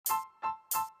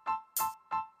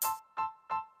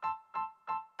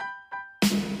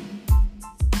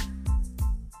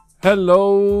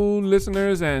Hello,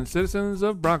 listeners and citizens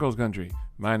of Broncos country.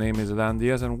 My name is Adan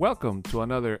Diaz, and welcome to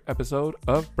another episode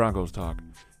of Broncos Talk.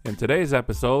 In today's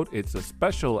episode, it's a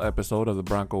special episode of the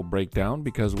Bronco Breakdown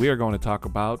because we are going to talk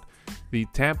about the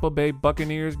Tampa Bay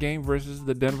Buccaneers game versus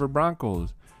the Denver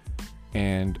Broncos.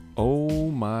 And oh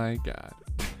my God.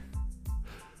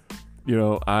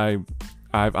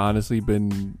 I've honestly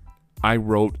I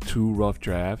wrote two rough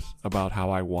drafts about how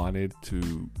I wanted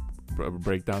to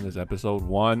break down this episode.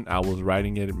 One, I was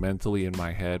writing it mentally in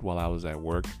my head while I was at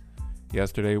work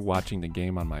yesterday watching the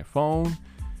game on my phone,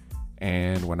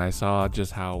 and when I saw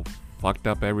just how fucked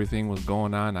up everything was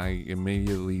going on, I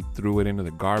immediately threw it into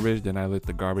the garbage. Then I lit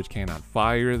the garbage can on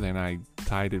fire, then I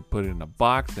tied it, put it in a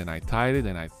box, then I tied it,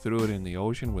 then I threw it in the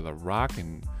ocean with a rock.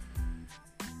 And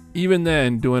even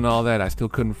then, doing all that, I still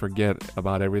couldn't forget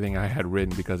about everything I had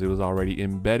written because it was already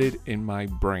embedded in my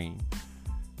brain.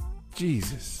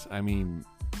 Jesus, and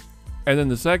then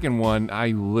the second one,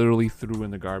 I literally threw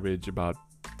in the garbage about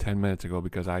 10 minutes ago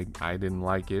because I didn't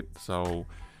like it. So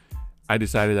I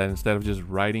decided that instead of just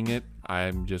writing it,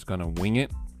 I'm just going to wing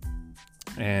it.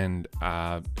 And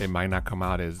it might not come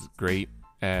out as great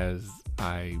as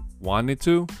I wanted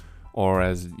to, or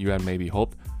as you had maybe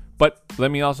hoped. But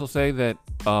let me also say that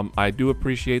I do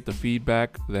appreciate the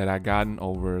feedback that I gotten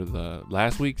over the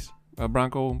last week's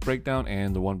Bronco Breakdown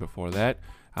and the one before that.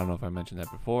 I don't know if I mentioned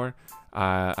that before.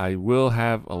 I will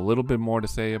have a little bit more to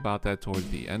say about that towards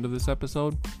the end of this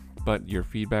episode, but your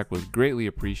feedback was greatly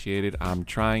appreciated. I'm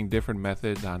trying different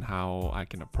methods on how I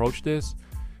can approach this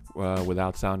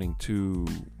without sounding too,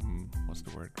 what's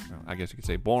the word? I guess you could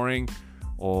say boring,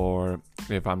 or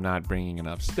if I'm not bringing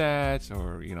enough stats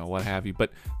or, what have you.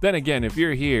 But then again, if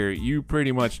you're here, you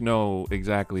pretty much know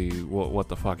exactly what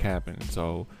the fuck happened.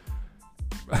 So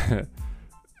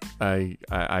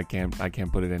I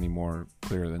can't put it any more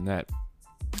clear than that.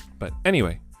 But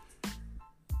anyway,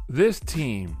 this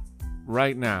team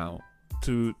right now,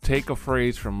 to take a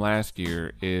phrase from last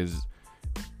year, is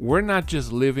we're not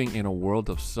just living in a world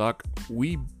of suck.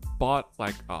 We bought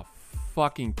like a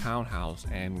fucking townhouse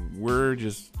and we're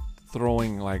just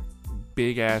throwing like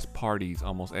big ass parties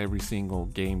almost every single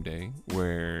game day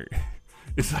where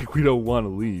it's like we don't want to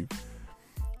leave.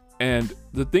 And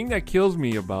the thing that kills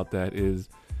me about that is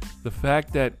the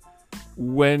fact that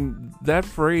when that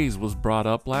phrase was brought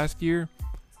up last year,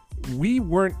 we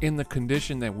weren't in the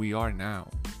condition that we are now.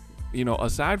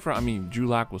 Aside from, Drew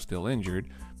Lock was still injured,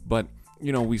 but,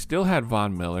 we still had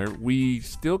Von Miller. We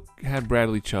still had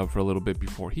Bradley Chubb for a little bit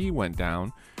before he went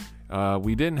down.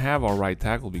 We didn't have our right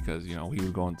tackle because, he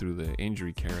was going through the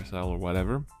injury carousel or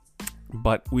whatever.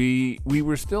 But we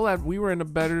were in a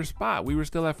better spot. We were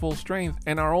still at full strength,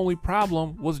 and our only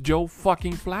problem was Joe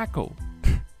fucking Flacco.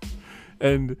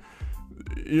 And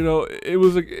it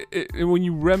was when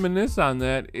you reminisce on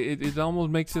that, it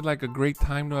almost makes it like a great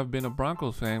time to have been a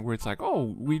Broncos fan, where it's like,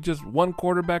 oh, we just one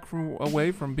quarterback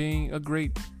away from being a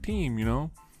great team,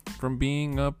 from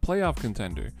being a playoff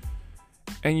contender.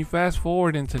 And you fast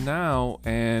forward into now,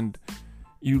 and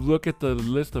you look at the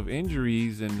list of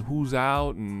injuries and who's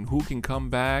out and who can come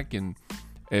back, and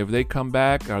if they come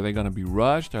back, are they going to be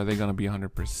rushed? Are they going to be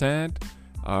 100%?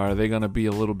 Are they going to be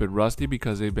a little bit rusty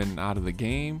because they've been out of the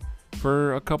game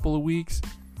for a couple of weeks?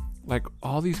 Like,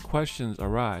 all these questions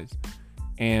arise.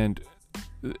 And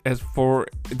it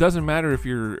doesn't matter if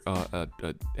you're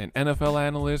an NFL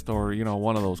analyst or,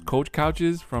 one of those coach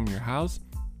couches from your house.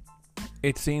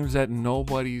 It seems that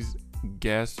nobody's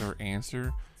guess or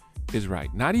answer is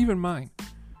right. Not even mine.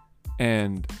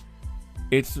 And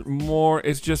you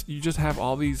just have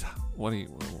all these, what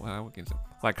can I say?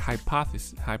 Like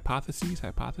hypotheses,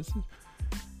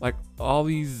 like all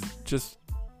these just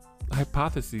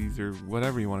hypotheses or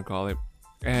whatever you want to call it.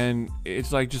 And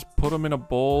it's like, just put them in a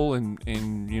bowl and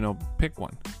pick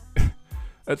one.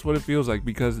 That's what it feels like,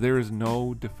 because there is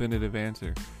no definitive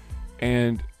answer.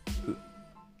 And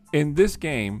in this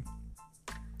game,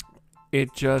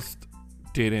 it just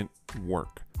didn't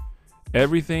work.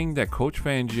 Everything that Coach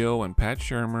Fangio and Pat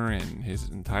Shurmur and his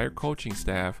entire coaching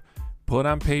staff put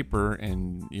on paper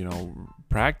and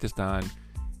practiced on,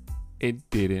 it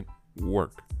didn't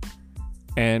work.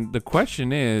 And the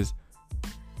question is,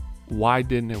 why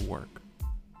didn't it work?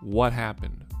 What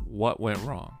happened? What went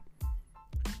wrong?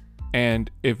 And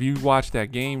if you watched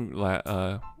that game,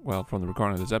 from the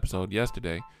recording of this episode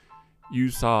yesterday, you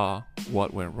saw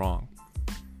what went wrong.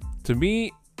 To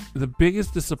me, the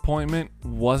biggest disappointment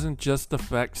wasn't just the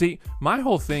fact. See, my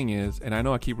whole thing is, and I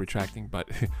know I keep retracting, but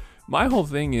my whole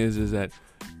thing is that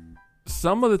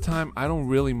some of the time I don't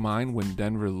really mind when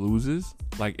Denver loses.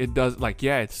 Like, it does, like,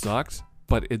 yeah, it sucks,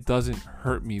 but it doesn't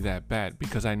hurt me that bad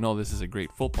because I know this is a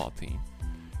great football team.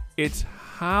 It's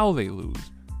how they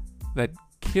lose that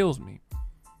kills me.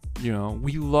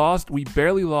 We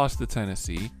barely lost to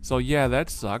Tennessee. So yeah, that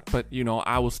sucked, but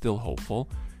I was still hopeful.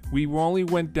 We only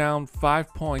went down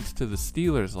 5 points to the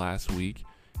Steelers last week,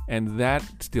 and that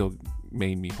still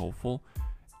made me hopeful.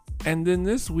 And then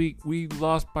this week we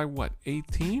lost by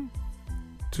 18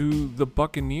 to the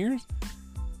Buccaneers,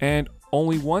 and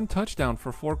only 1 touchdown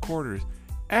for 4 quarters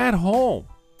at home.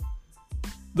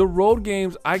 The road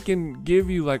games, I can give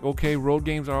you okay, road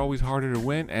games are always harder to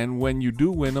win, and when you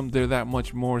do win them, they're that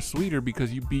much more sweeter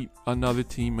because you beat another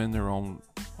team in their own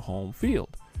home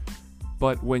field.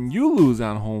 But when you lose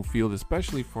on home field,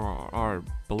 especially for our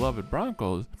beloved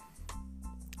Broncos,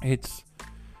 it's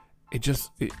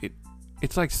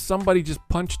like somebody just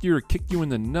punched you or kicked you in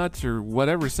the nuts or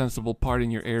whatever sensible part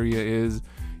in your area is,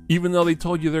 even though they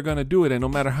told you they're going to do it. And no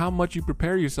matter how much you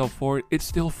prepare yourself for it, it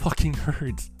still fucking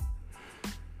hurts.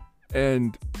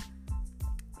 And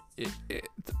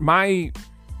I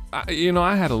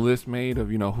had a list made of,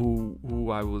 who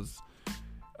I was,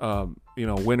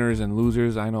 winners and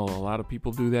losers. I know a lot of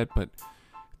people do that, but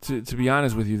to be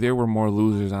honest with you, there were more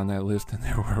losers on that list than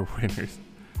there were winners.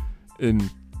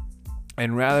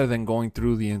 And rather than going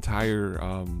through the entire,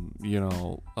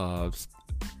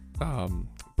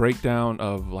 breakdown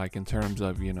of in terms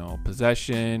of,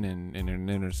 possession and an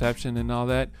interception and all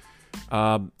that,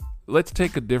 let's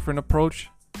take a different approach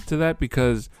to that,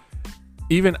 because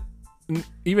even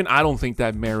I don't think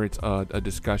that merits a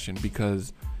discussion,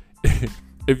 because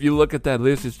if you look at that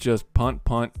list, it's just punt,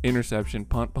 interception,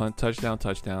 punt,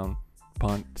 touchdown,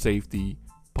 punt, safety,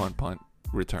 punt,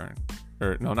 return.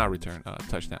 Or no, not return,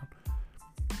 touchdown.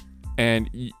 And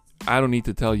I don't need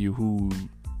to tell you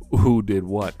who did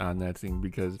what on that thing,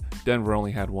 because Denver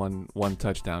only had one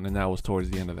touchdown, and that was towards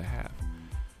the end of the half.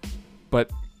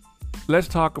 But let's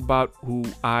talk about who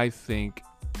I think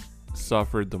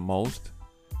suffered the most.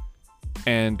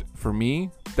 And for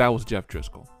me, that was Jeff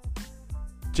Driscoll.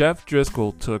 Jeff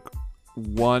Driscoll took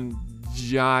one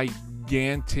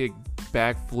gigantic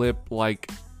backflip,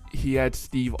 like he had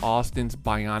Steve Austin's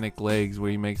bionic legs, where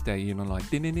he makes that,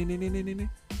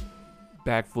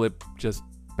 backflip just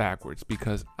backwards.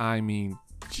 Because,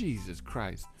 Jesus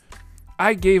Christ.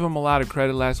 I gave him a lot of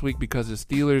credit last week because the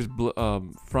Steelers'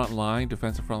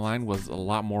 defensive front line was a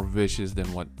lot more vicious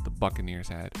than what the Buccaneers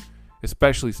had,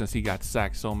 especially since he got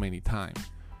sacked so many times.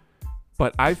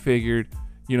 But I figured,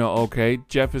 okay,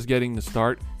 Jeff is getting the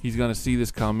start. He's going to see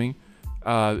this coming.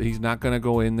 He's not going to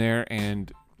go in there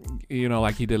and,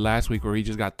 like he did last week, where he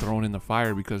just got thrown in the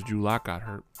fire because Drew Lock got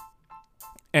hurt.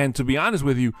 And to be honest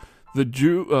with you, the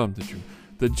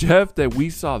Jeff that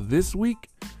we saw this week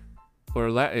or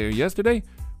yesterday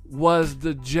was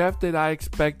the Jeff that I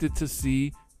expected to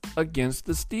see against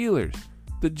the Steelers.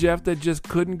 The Jeff that just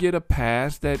couldn't get a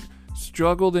pass, that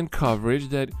struggled in coverage,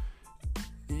 that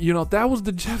that was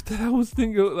the Jeff that I was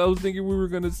thinking we were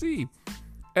going to see.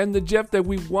 And the Jeff that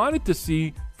we wanted to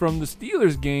see from the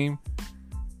Steelers game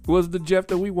was the Jeff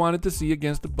that we wanted to see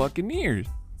against the Buccaneers.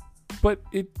 But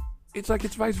it's like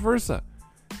it's vice versa.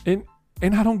 And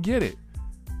I don't get it.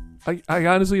 I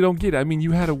honestly don't get it.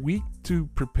 You had a week to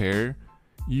prepare.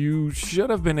 You should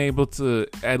have been able to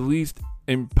at least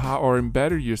empower and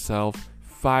better yourself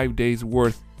 5 days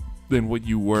worth than what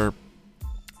you were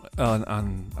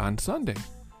on Sunday.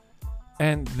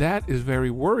 And that is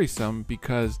very worrisome,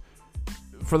 because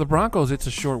for the Broncos, it's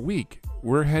a short week.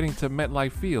 We're heading to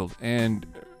MetLife Field. And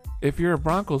if you're a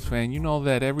Broncos fan, you know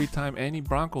that every time any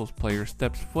Broncos player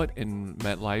steps foot in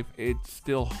MetLife, it's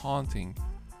still haunting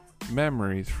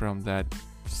memories from that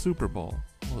Super Bowl.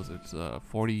 What was it,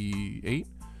 48?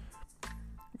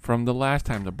 From the last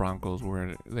time the Broncos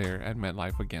were there at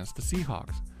MetLife against the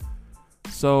Seahawks.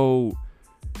 So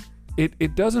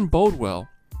it doesn't bode well.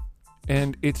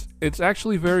 And it's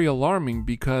actually very alarming,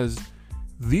 because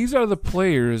these are the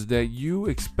players that you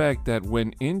expect that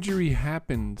when injury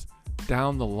happens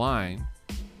down the line,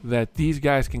 that these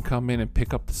guys can come in and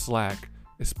pick up the slack,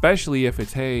 especially if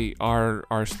it's, hey,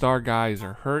 our star guys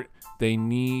are hurt, they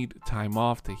need time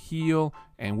off to heal,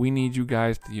 and we need you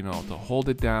guys to, to hold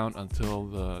it down until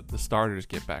the starters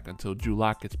get back, until Drew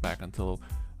Lock gets back, until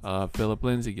Phillip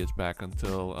Lindsay gets back,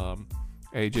 until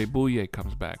AJ Bouye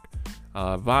comes back.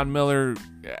 Von Miller,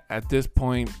 at this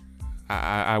point,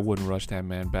 I wouldn't rush that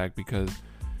man back, because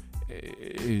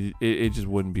it just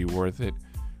wouldn't be worth it.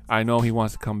 I know he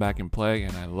wants to come back and play,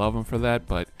 and I love him for that,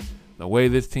 but the way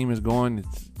this team is going,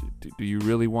 do you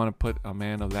really want to put a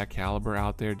man of that caliber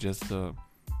out there just to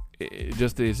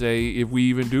say, if we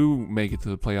even do make it to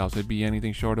the playoffs, it'd be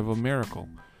anything short of a miracle.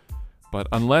 But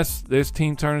unless this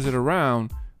team turns it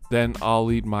around, then I'll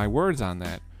lead my words on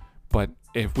that. But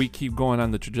if we keep going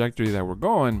on the trajectory that we're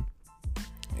going,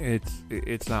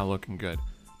 it's not looking good.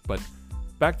 But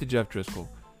back to Jeff Driscoll.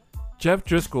 Jeff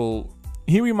Driscoll,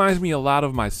 he reminds me a lot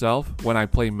of myself when I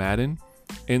play Madden,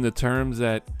 in the terms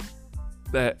that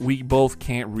we both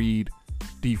can't read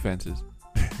defenses.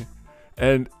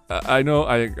 And I know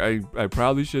I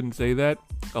probably shouldn't say that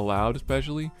aloud,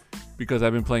 especially because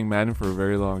I've been playing Madden for a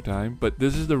very long time. But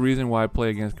this is the reason why I play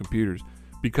against computers.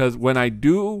 Because when I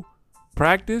do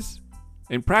practice,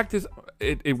 in practice,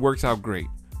 it works out great.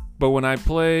 But when I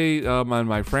play on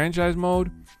my franchise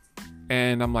mode,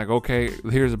 and I'm like, okay,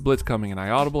 here's a blitz coming, and I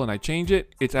audible and I change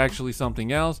it, it's actually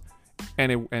something else,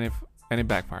 and it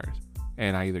backfires.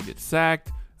 And I either get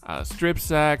sacked, strip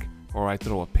sack, or I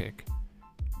throw a pick.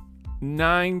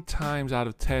 9 times out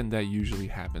of 10 that usually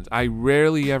happens. I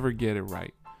rarely ever get it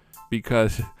right,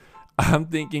 because I'm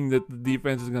thinking that the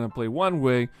defense is going to play one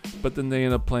way, but then they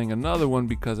end up playing another one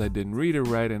because I didn't read it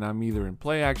right, and I'm either in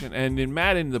play action. And in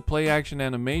Madden, the play action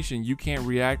animation, you can't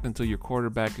react until your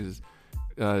quarterback gets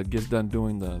done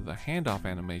doing the handoff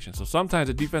animation. So sometimes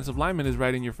a defensive lineman is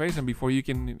right in your face, and before you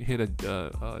can hit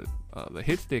the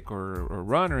hit stick or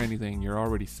run or anything, you're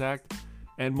already sacked.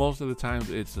 And most of the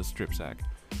times it's a strip sack.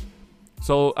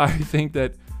 So I think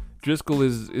that Driscoll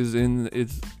is in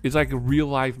it's like a real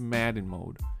life Madden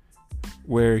mode,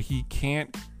 where he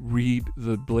can't read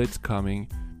the blitz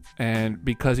coming, and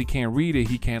because he can't read it,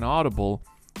 he can't audible.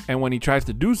 And when he tries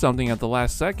to do something at the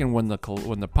last second, when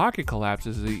the pocket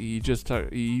collapses, he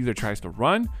either tries to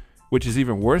run, which is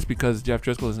even worse because Jeff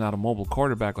Driscoll is not a mobile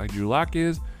quarterback like Drew Lock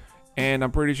is. And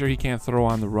I'm pretty sure he can't throw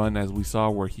on the run, as we saw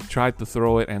where he tried to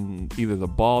throw it and either the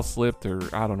ball slipped or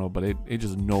I don't know, but it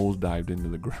just nosedived into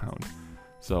the ground.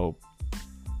 So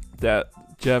that,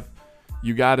 Jeff,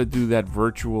 you got to do that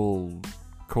virtual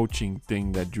coaching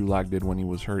thing that Drew Lock did when he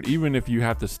was hurt. Even if you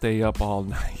have to stay up all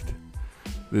night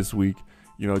this week,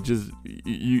 just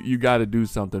you got to do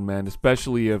something, man,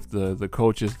 especially if the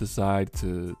coaches decide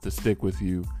to stick with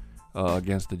you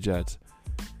against the Jets.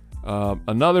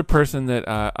 Another person that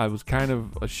I was kind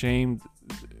of ashamed,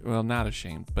 well, not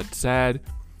ashamed, but sad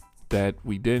that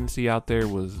we didn't see out there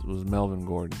was Melvin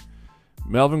Gordon.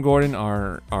 Melvin Gordon,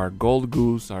 our gold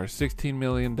goose, our $16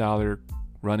 million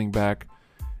running back,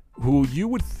 who you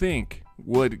would think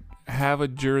would have a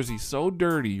jersey so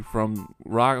dirty from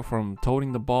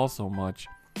toting the ball so much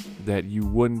that you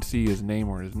wouldn't see his name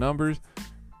or his numbers,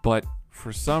 but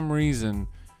for some reason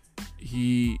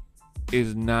he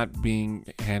is not being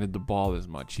handed the ball as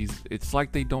much. It's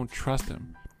like they don't trust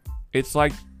him. It's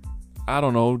like, I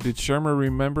don't know, did Shermer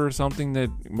remember something that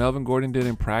Melvin Gordon did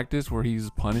in practice where he's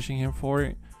punishing him for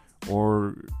it?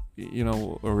 Or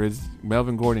is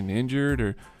Melvin Gordon injured?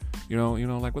 Or,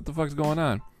 like, what the fuck's going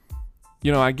on?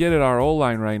 I get it, our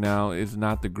O-line right now is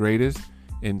not the greatest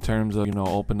in terms of,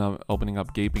 opening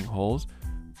up gaping holes.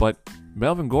 But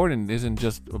Melvin Gordon isn't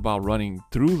just about running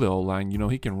through the O-line.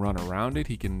 He can run around it.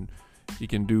 He can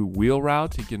do wheel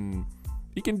routes. He can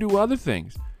do other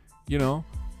things,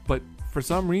 But for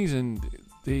some reason,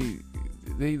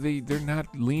 they're not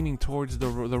leaning towards the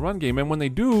run game, and when they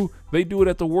do it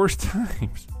at the worst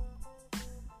times.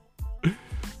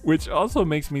 Which also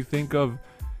makes me think of,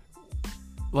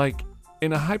 like,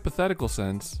 in a hypothetical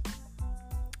sense,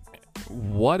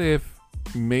 what if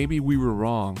maybe we were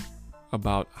wrong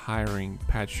about hiring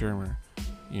Pat Shermer?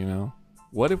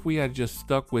 What if we had just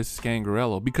stuck with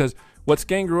Scangarello? Because what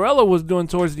Scangarello was doing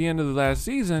towards the end of the last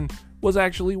season was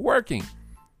actually working.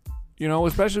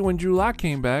 Especially when Drew Lock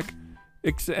came back.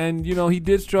 And, he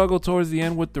did struggle towards the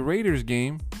end with the Raiders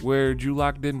game, where Drew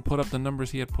Lock didn't put up the numbers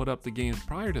he had put up the games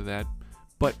prior to that.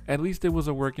 But at least it was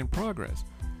a work in progress.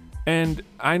 And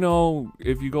I know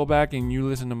if you go back and you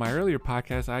listen to my earlier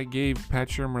podcast, I gave Pat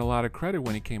Shermer a lot of credit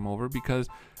when he came over, because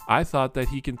I thought that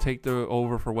he can take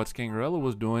over for what Scangarello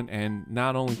was doing and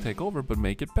not only take over, but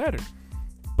make it better.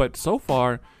 But so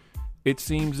far, it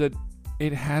seems that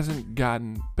it hasn't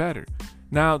gotten better.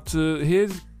 Now, to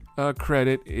his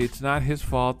credit, it's not his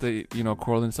fault that,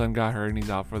 Cortland Sutton got hurt and he's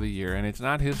out for the year. And it's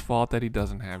not his fault that he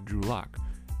doesn't have Drew Lock.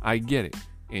 I get it.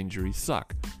 Injuries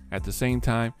suck. At the same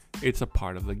time, it's a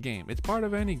part of the game. It's part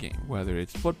of any game, whether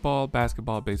it's football,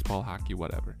 basketball, baseball, hockey,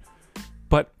 whatever.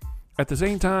 But at the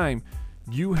same time,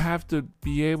 you have to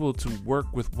be able to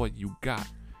work with what you got.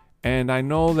 And I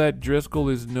know that Driscoll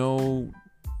is no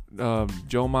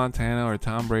Joe Montana or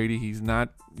Tom Brady. He's not,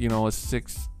 a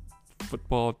 6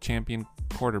 football champion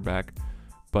quarterback.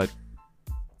 But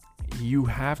you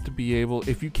have to be able,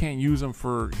 if you can't use him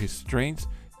for his strengths,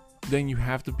 then you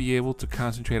have to be able to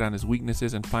concentrate on his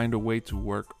weaknesses and find a way to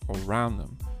work around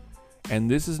them. And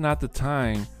this is not the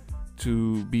time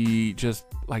to be just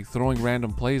like throwing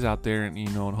random plays out there and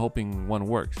and hoping one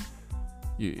works.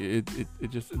 It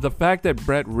just, the fact that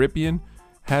Brett Ripien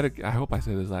I hope I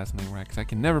said his last name right, because I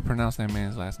can never pronounce that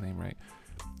man's last name right.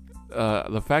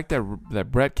 The fact that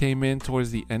Brett came in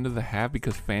towards the end of the half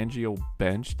because Fangio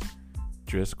benched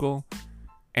Driscoll,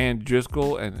 and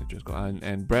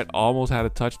Brett almost had a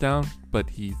touchdown, but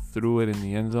he threw it in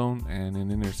the end zone and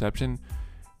an interception.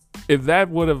 If that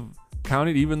would have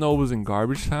counted, even though it was in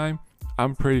garbage time,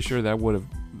 I'm pretty sure that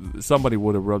somebody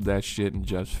would have rubbed that shit in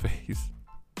Jeff's face.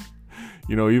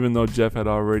 Even though Jeff had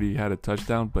already had a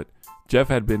touchdown, but Jeff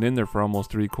had been in there for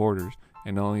almost 3 quarters,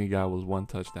 and all he got was 1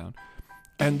 touchdown.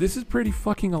 And this is pretty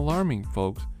fucking alarming,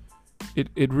 folks.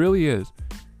 It really is.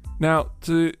 Now,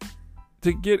 to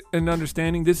get an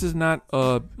understanding, this is not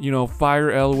a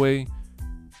Fire Elway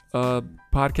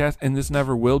podcast, and this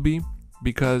never will be,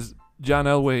 because John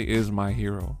Elway is my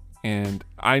hero. And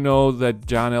I know that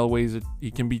John Elway,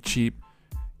 he can be cheap,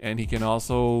 and he can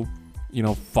also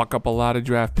fuck up a lot of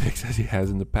draft picks as he has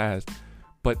in the past.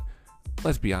 But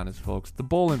let's be honest, folks. The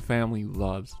Bolin family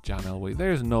loves John Elway.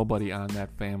 There's nobody on that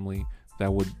family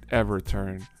that would ever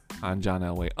turn on John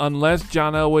Elway, unless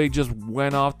John Elway just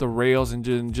went off the rails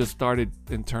and just started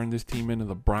and turned this team into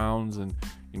the Browns, and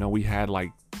we had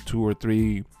like 2 or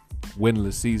 3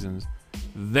 winless seasons.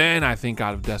 Then I think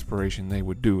out of desperation they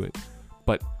would do it.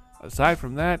 But aside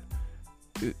from that,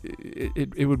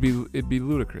 it'd be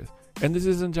ludicrous. And this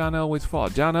isn't John Elway's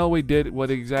fault. John Elway did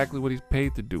exactly what he's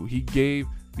paid to do. He gave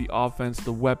the offense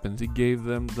the weapons. He gave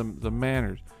them the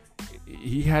manners.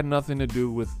 He had nothing to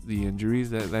do with the injuries.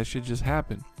 That shit just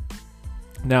happened.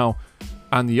 Now,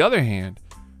 on the other hand,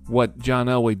 what John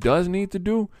Elway does need to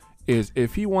do is,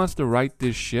 if he wants to right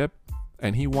this ship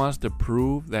and he wants to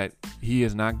prove that he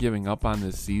is not giving up on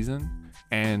this season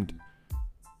and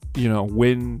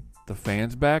win the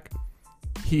fans back,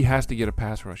 he has to get a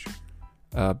pass rusher.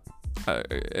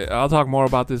 I'll talk more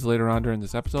about this later on during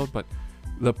this episode, but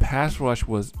the pass rush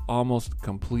was almost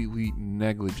completely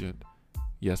negligent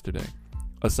yesterday.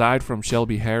 Aside from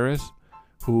Shelby Harris,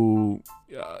 who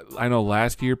I know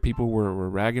last year people were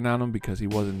ragging on him because he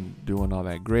wasn't doing all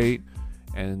that great,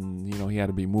 and he had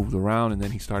to be moved around, and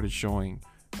then he started showing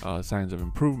signs of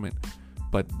improvement.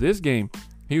 But this game,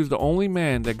 he was the only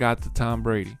man that got to Tom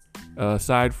Brady,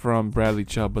 aside from Bradley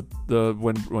Chubb. But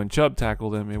when Chubb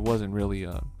tackled him, it wasn't really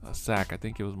a sack. I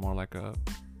think it was more like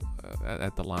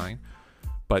at the line.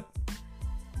 But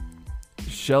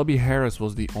Shelby Harris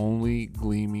was the only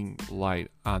gleaming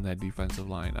light on that defensive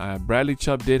line. Bradley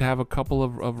Chubb did have a couple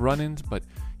of run-ins, but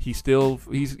he's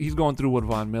going through what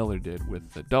Von Miller did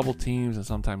with the double teams and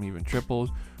sometimes even triples,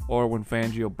 or when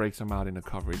Fangio breaks him out into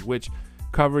coverage, which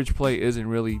coverage play isn't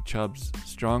really Chubb's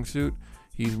strong suit.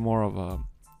 He's more of a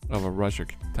rusher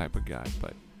type of guy.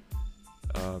 But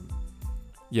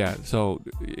yeah, so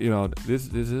this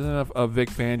isn't a Vic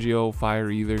Fangio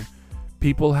fire either.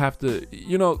 People have to,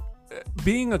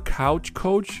 being a couch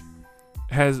coach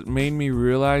has made me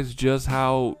realize just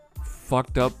how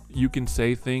fucked up you can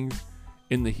say things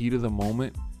in the heat of the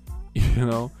moment,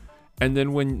 and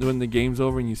then when the game's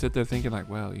over and you sit there thinking like,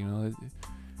 well,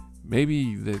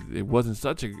 maybe it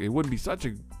wouldn't be such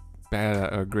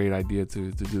a great idea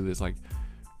to do this, like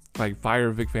fire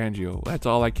Vic Fangio. That's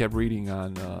all I kept reading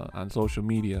on social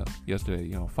media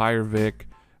yesterday. Fire Vic,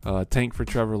 tank for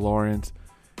Trevor Lawrence.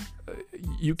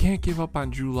 You can't give up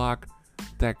on Drew Lock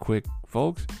that quick,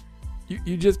 folks.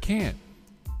 You just can't.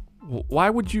 Why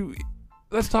would you?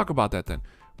 Let's talk about that then.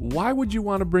 Why would you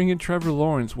want to bring in Trevor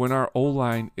Lawrence when our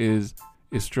O-line is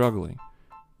struggling?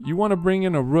 You want to bring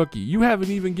in a rookie. You haven't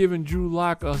even given Drew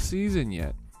Lock a season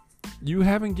yet. You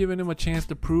haven't given him a chance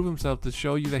to prove himself, to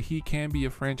show you that he can be a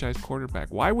franchise quarterback.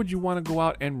 Why would you want to go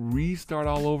out and restart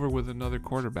all over with another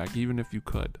quarterback, even if you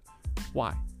could?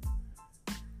 Why?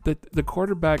 The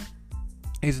quarterback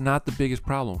is not the biggest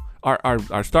problem.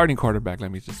 Our starting quarterback,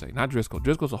 let me just say, not Driscoll.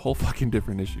 Driscoll's a whole fucking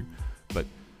different issue. But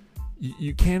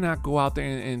you cannot go out there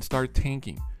and start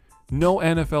tanking. No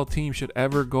NFL team should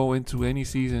ever go into any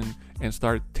season and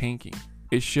start tanking.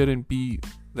 It shouldn't be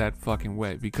that fucking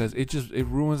way, because it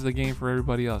ruins the game for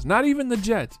everybody else. Not even the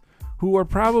Jets, who are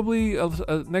probably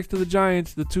next to the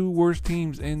Giants, the 2 worst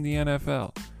teams in the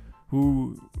NFL,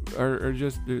 who are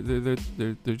just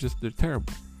they're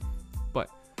terrible. But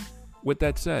with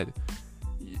that said,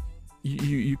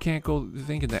 you can't go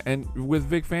thinking that. And with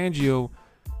Vic Fangio,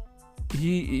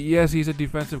 he's a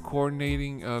defensive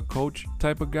coordinating coach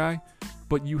type of guy,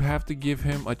 but you have to give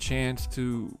him a chance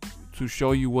to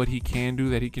show you what he can do,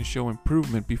 that he can show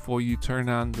improvement before you turn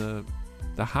on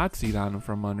the hot seat on him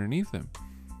from underneath him.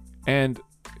 And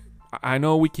I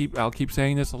know I'll keep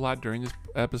saying this a lot during this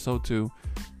episode too.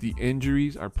 The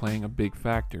injuries are playing a big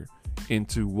factor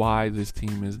into why this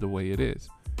team is the way it is.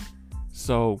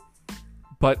 So,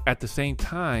 but at the same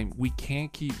time, we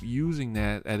can't keep using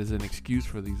that as an excuse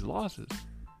for these losses,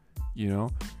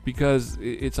 because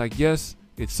it's like, yes,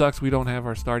 it sucks we don't have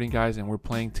our starting guys and we're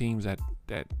playing teams that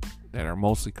are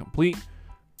mostly complete,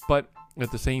 but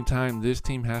at the same time, this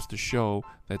team has to show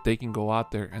that they can go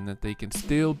out there and that they can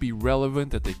still be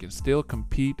relevant, that they can still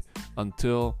compete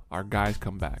until our guys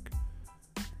come back.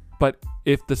 But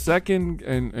if the second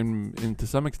and to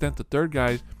some extent the third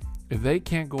guys, if they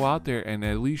can't go out there and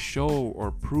at least show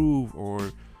or prove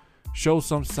or show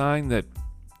some sign that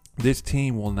this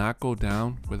team will not go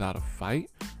down without a fight,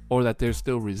 or that there's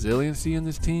still resiliency in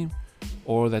this team,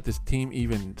 or that this team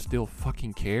even still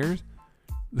fucking cares,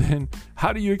 then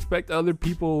how do you expect other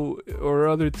people or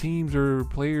other teams or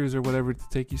players or whatever to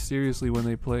take you seriously when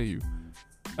they play you?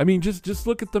 I mean, just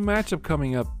look at the matchup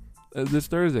coming up this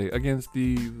Thursday against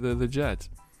the Jets.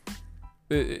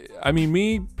 I mean,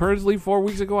 me personally, 4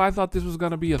 weeks ago, I thought this was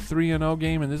going to be a 3-0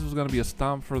 game and this was going to be a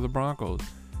stomp for the Broncos.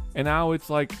 And now it's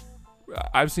like,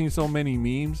 I've seen so many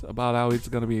memes about how it's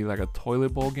going to be like a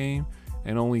toilet bowl game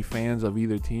and only fans of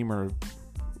either team are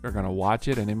going to watch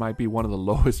it. And it might be one of the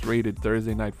lowest rated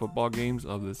Thursday night football games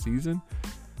of the season.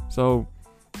 So,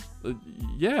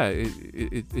 yeah,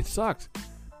 it sucks.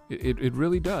 It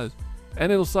really does. And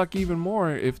it'll suck even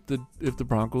more if the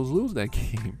Broncos lose that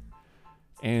game.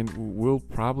 And we'll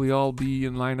probably all be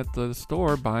in line at the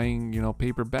store buying,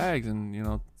 paper bags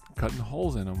and, cutting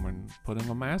holes in them and putting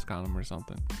a mask on them or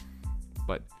something.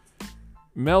 But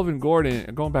Melvin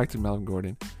Gordon, going back to Melvin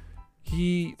Gordon,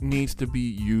 he needs to be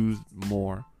used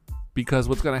more. Because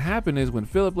what's going to happen is when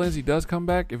Philip Lindsay does come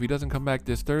back, if he doesn't come back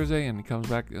this Thursday and he comes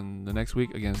back in the next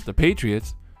week against the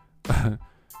Patriots,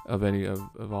 of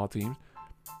all teams,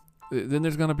 then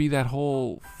there's going to be that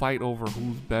whole fight over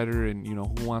who's better and,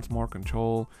 who wants more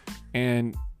control.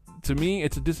 And to me,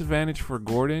 it's a disadvantage for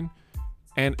Gordon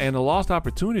and a lost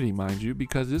opportunity, mind you,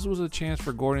 because this was a chance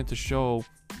for Gordon to show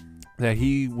that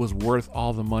he was worth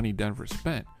all the money Denver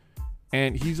spent.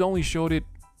 And he's only showed it.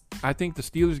 I think the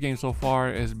Steelers game so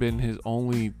far has been his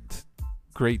only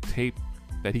great tape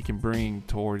that he can bring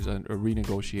towards a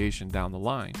renegotiation down the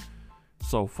line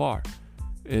so far.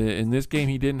 In this game,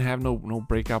 he didn't have no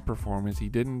breakout performance. He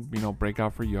didn't, break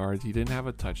out for yards. He didn't have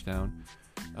a touchdown.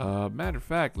 Matter of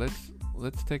fact,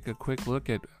 let's take a quick look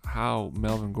at how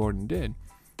Melvin Gordon did.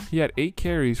 He had 8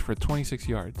 carries for 26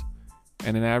 yards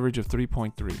and an average of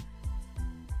 3.3.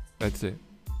 That's it.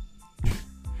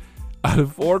 Out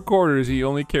of 4 quarters, he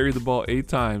only carried the ball 8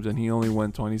 times and he only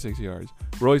went 26 yards.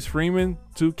 Royce Freeman,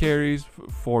 2 carries,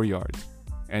 4 yards,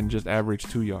 and just averaged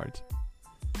 2 yards.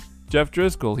 Jeff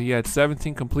Driscoll, he had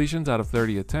 17 completions out of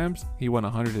 30 attempts. He went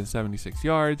 176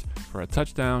 yards for a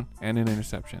touchdown and an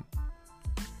interception.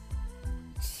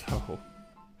 So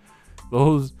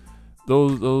those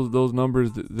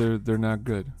numbers, they're not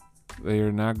good. They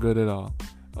are not good at all.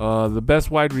 The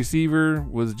best wide receiver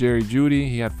was Jerry Jeudy.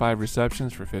 He had 5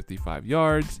 receptions for 55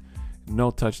 yards.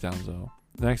 No touchdowns, though.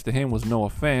 Next to him was Noah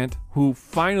Fant, who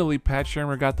finally Pat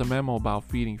Shurmur got the memo about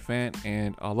feeding Fant.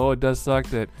 And although it does suck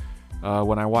that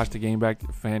when I watched the game back,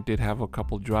 Fant did have a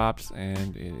couple drops,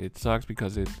 and it sucks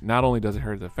because it not only does it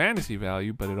hurt the fantasy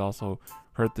value, but it also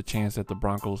hurt the chance that the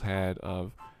Broncos had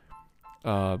of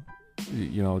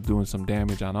doing some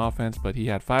damage on offense. But he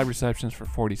had 5 receptions for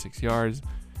 46 yards.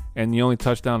 And the only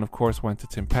touchdown, of course, went to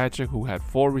Tim Patrick, who had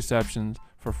 4 receptions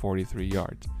for 43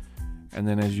 yards. And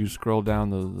then as you scroll down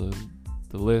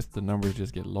the list, the numbers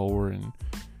just get lower, and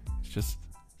it's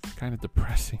kind of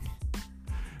depressing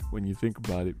when you think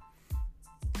about it.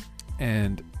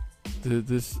 And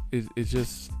this is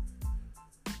just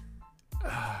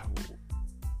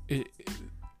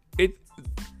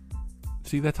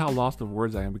see, that's how lost of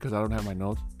words I am because I don't have my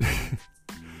notes.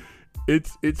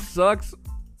 It sucks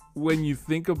when you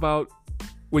think about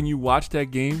when you watch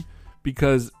that game,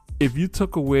 because if you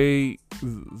took away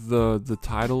the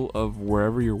title of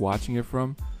wherever you're watching it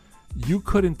from, you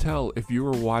couldn't tell if you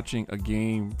were watching a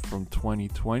game from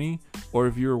 2020 or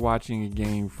if you were watching a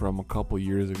game from a couple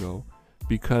years ago,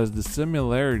 because the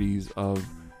similarities of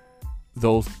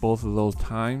both of those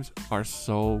times are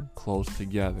so close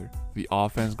together. The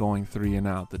offense going 3 and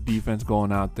out, the defense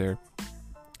going out there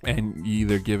and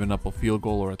either giving up a field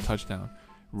goal or a touchdown.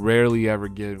 Rarely ever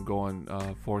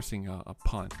forcing a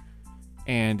punt,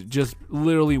 and just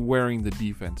literally wearing the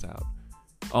defense out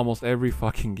almost every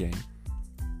fucking game.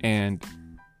 And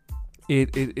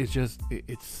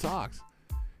it sucks.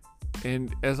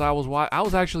 And as I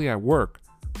was actually at work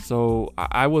So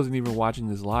I wasn't even watching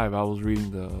this live. I was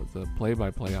reading the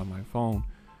play-by-play on my phone.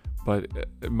 But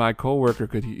my coworker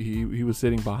he was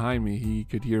sitting behind me. He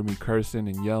could hear me cursing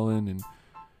and yelling, and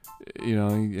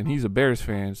and he's a Bears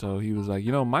fan, so he was like,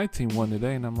 my team won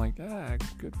today, and I'm like,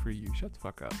 good for you. Shut the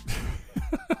fuck up.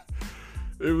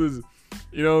 It was,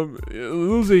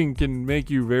 losing can make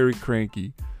you very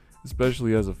cranky,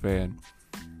 especially as a fan.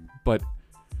 But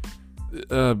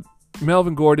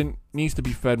Melvin Gordon needs to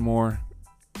be fed more.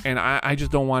 And I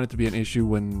just don't want it to be an issue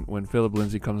when Philip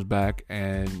Lindsay comes back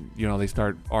and they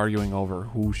start arguing over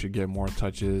who should get more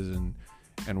touches and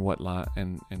whatnot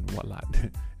and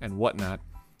whatnot.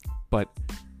 But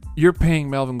you're paying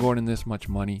Melvin Gordon this much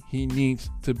money. He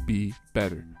needs to be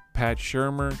better. Pat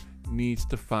Shurmur needs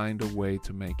to find a way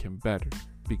to make him better,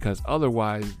 because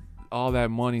otherwise all that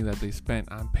money that they spent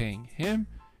on paying him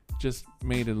just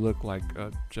made it look like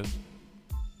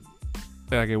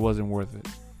it wasn't worth it.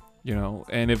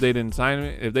 And if they didn't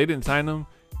sign him,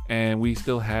 and we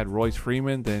still had Royce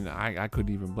Freeman, then I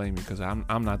couldn't even blame you, because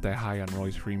I'm not that high on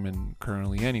Royce Freeman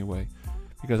currently anyway,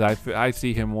 because I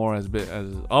see him more as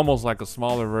almost like a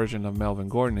smaller version of Melvin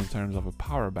Gordon in terms of a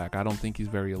power back. I don't think he's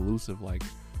very elusive like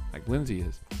Lindsay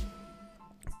is.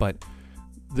 But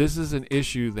this is an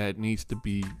issue that needs to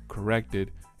be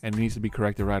corrected, and needs to be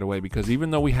corrected right away, because even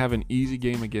though we have an easy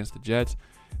game against the Jets,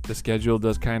 the schedule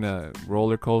does kind of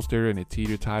roller coaster, and it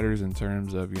teeter-totters in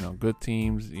terms of good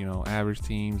teams, average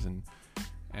teams, and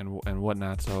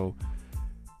whatnot. So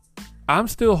I'm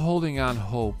still holding on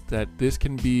hope that this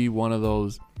can be one of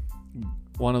those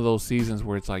seasons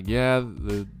where it's like,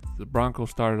 the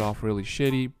Broncos started off really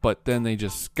shitty, but then they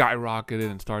just skyrocketed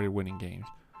and started winning games,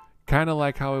 kind of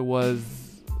like how it was,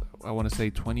 I want to say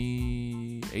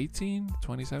 2018,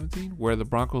 2017, where the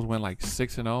Broncos went like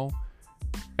 6-0.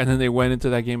 And then they went into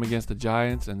that game against the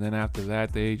Giants, and then after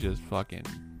that, they just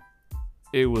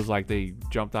it was like they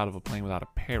jumped out of a plane without a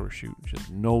parachute,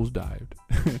 just nosedived.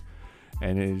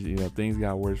 And things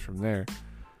got worse from there.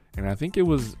 And I think it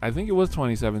was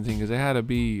 2017, because it had to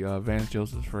be Vance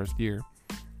Joseph's first year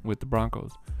with the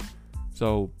Broncos.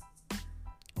 So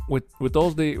with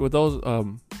those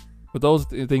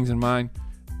things in mind,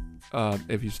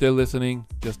 if you're still listening,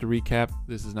 just to recap,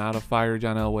 this is not a Fire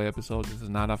John Elway episode. This is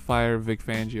not a Fire Vic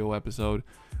Fangio episode.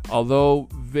 Although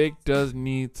Vic does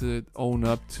need to own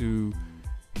up to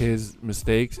his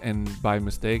mistakes, and by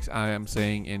mistakes, I am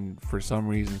saying for some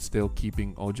reason still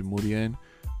keeping Ojemudia in.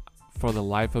 For the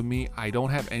life of me, I don't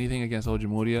have anything against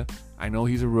Ojemudia. I know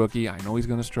he's a rookie. I know he's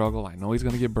going to struggle. I know he's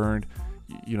going to get burned.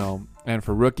 And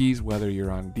for rookies, whether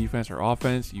you're on defense or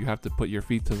offense, you have to put your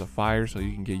feet to the fire so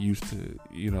you can get used to,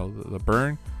 the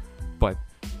burn. But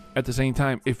at the same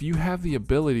time, if you have the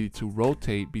ability to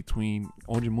rotate between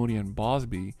Ojemudia and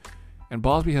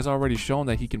Bosby has already shown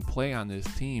that he can play on this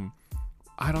team,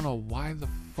 I don't know why the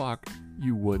fuck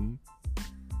you wouldn't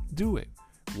do it.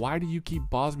 Why do you keep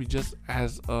Bosby just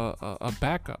as a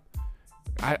backup?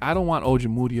 I don't want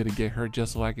Ojemudia to get hurt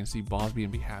just so I can see Bosby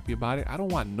and be happy about it. I don't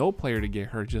want no player to get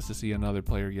hurt just to see another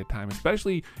player get time,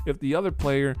 especially if the other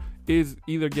player is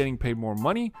either getting paid more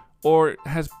money or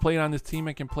has played on this team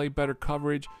and can play better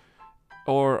coverage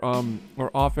or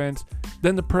offense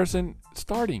than the person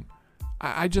starting.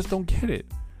 I just don't get it.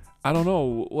 I don't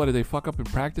know. What, did they fuck up in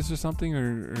practice or something?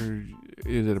 Or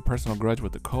is it a personal grudge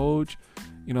with the coach?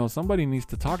 Somebody needs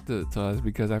to talk to us,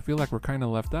 because I feel like we're kind of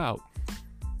left out.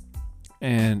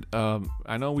 And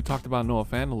I know we talked about Noah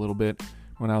Fant a little bit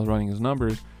when I was running his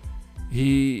numbers.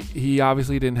 He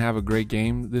obviously didn't have a great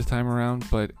game this time around,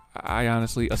 but I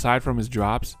honestly, aside from his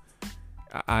drops,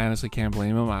 I honestly can't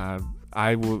blame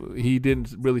him. He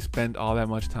didn't really spend all that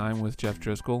much time with Jeff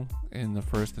Driscoll in the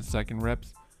first and second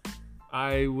reps.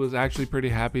 I was actually pretty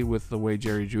happy with the way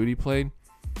Jerry Jeudy played.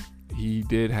 He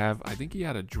did have, I think he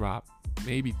had a drop,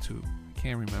 maybe two. I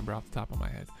can't remember off the top of my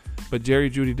head. But Jerry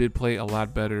Jeudy did play a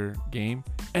lot better game,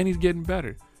 and he's getting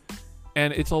better.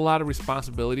 And it's a lot of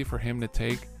responsibility for him to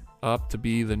take up to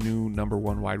be the new number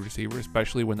one wide receiver,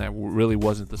 especially when that really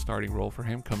wasn't the starting role for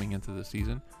him coming into the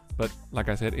season. But like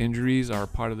I said, injuries are a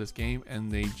part of this game, and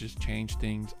they just change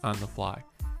things on the fly,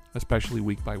 especially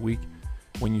week by week.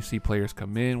 When you see players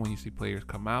come in, when you see players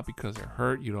come out because they're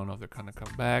hurt, you don't know if they're going to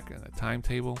come back and the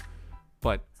timetable.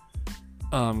 But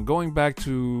going back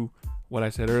to what I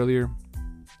said earlier,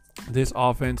 this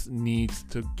offense needs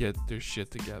to get their shit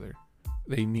together.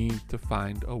 They need to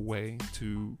find a way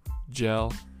to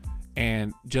gel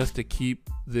and just to keep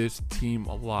this team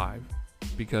alive.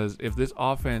 Because if this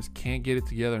offense can't get it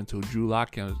together until Drew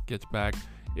Lock gets back,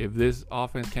 if this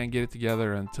offense can't get it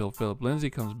together until Philip Lindsay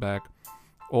comes back,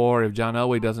 or if John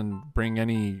Elway doesn't bring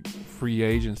any free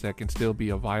agents that can still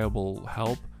be a viable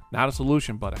help not a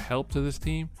solution, but a help to this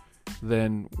team,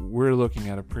 then we're looking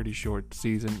at a pretty short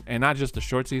season. And not just a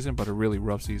short season, but a really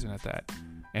rough season at that.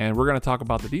 And we're going to talk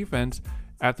about the defense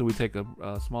after we take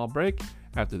a small break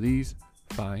after these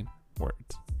fine words.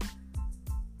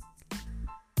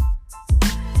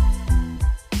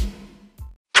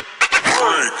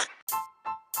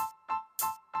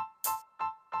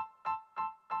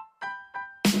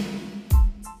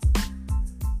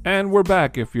 And we're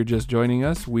back. If you're just joining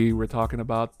us, we were talking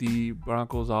about the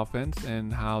Broncos offense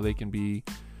and how they can be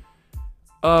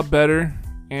better,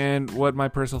 and what my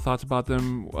personal thoughts about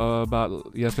them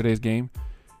about yesterday's game.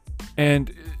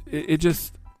 And it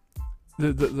just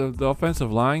the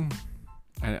offensive line,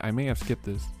 I may have skipped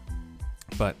this,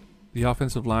 but the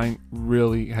offensive line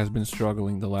really has been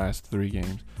struggling the last 3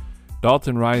 games.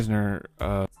 Dalton Reisner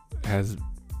has,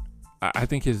 I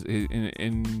think,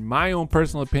 in my own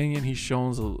personal opinion, he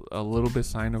shows a little bit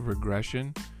sign of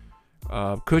regression.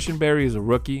 Cushenberry is a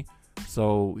rookie,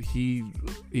 so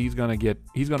he's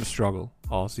gonna struggle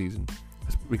all season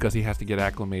because he has to get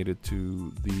acclimated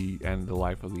to the end of the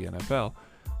life of the NFL.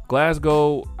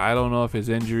 Glasgow, I don't know if his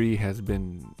injury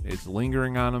it's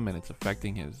lingering on him and it's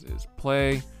affecting his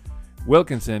play.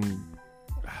 Wilkinson,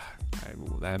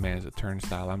 that man is a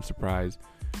turnstile. I'm surprised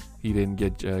he didn't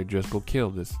get Driscoll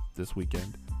killed this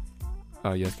weekend,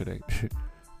 yesterday.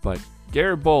 But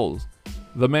Garrett Bowles,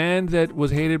 the man that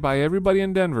was hated by everybody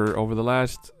in Denver over the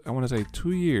last, I want to say,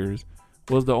 2 years,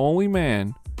 was the only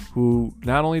man who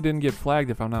not only didn't get flagged,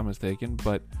 if I'm not mistaken,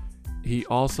 but he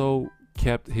also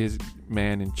kept his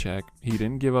man in check. He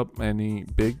didn't give up any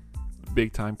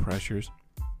big time pressures.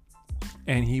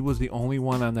 And he was the only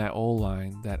one on that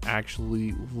O-line that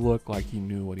actually looked like he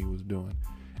knew what he was doing.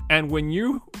 And when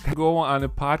you go on a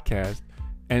podcast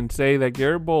and say that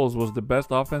Garrett Bowles was the best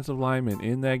offensive lineman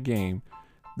in that game,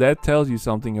 that tells you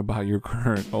something about your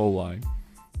current O-line.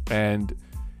 And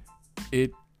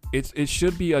it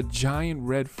should be a giant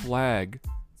red flag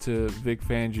to Vic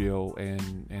Fangio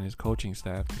and his coaching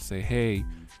staff to say, hey,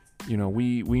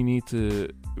 we need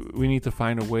to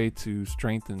find a way to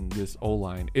strengthen this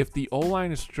O-line. If the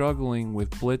O-line is struggling with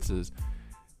blitzes,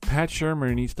 Pat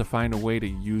Shurmur needs to find a way to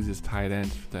use his tight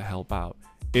ends to help out.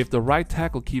 If the right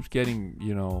tackle keeps getting,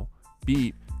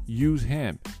 beat, use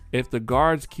him. If the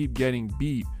guards keep getting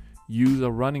beat, use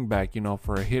a running back,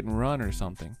 for a hit and run or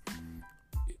something.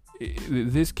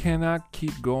 This cannot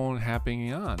keep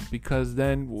happening on, because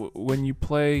then when you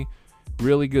play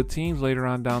really good teams later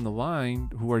on down the line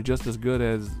who are just as good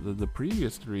as the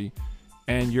previous 3,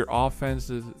 and your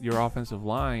offensive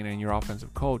line and your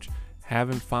offensive coach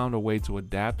haven't found a way to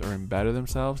adapt or embetter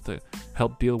themselves to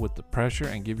help deal with the pressure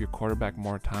and give your quarterback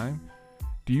more time,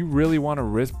 do you really want to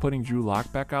risk putting Drew Lock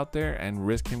back out there and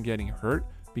risk him getting hurt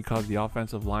because the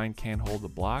offensive line can't hold the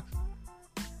blocks?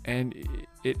 And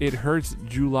it hurts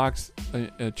Drew Lock's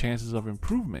chances of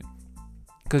improvement,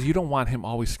 because you don't want him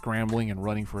always scrambling and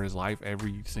running for his life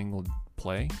every single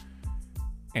play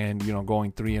and,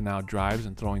 going 3-and-out drives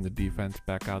and throwing the defense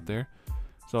back out there.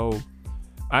 So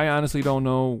I honestly don't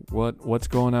know what's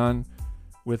going on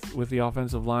with the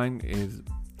offensive line.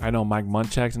 I know Mike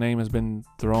Munchak's name has been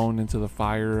thrown into the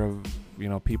fire of,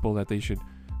 people that they should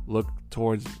look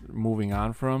towards moving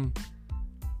on from.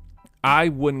 I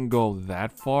wouldn't go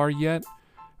that far yet,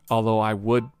 although I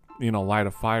would, light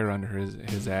a fire under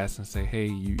his ass and say, hey,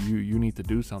 you need to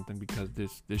do something, because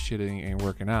this shit ain't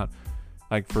working out.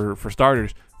 Like, for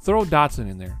starters, throw Dotson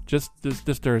in there just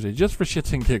this Thursday, just for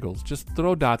shits and giggles. Just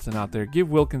throw Dotson out there. Give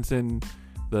Wilkinson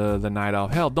the night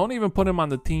off. Hell, don't even put him on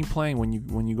the team plane when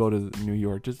you go to New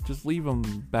York. Just leave him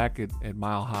back at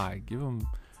Mile High. Give him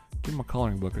a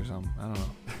coloring book or something. I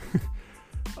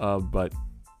don't know. But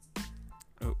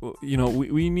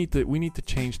we need to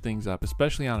change things up,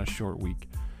 especially on a short week,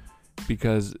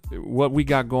 because what we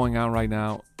got going on right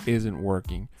now isn't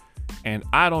working. And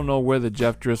I don't know where the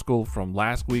Jeff Driscoll from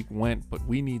last week went, but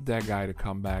we need that guy to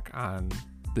come back on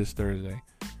this Thursday.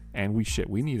 And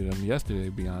we needed him yesterday,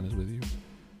 to be honest with you.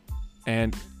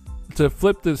 And to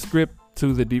flip the script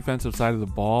to the defensive side of the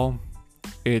ball,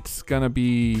 it's going to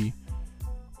be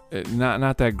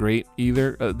not that great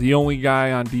either. The only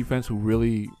guy on defense who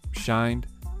really shined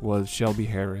was Shelby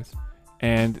Harris.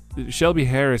 And Shelby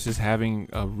Harris is having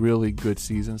a really good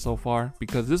season so far,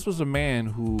 because this was a man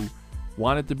who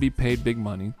wanted to be paid big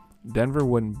money. Denver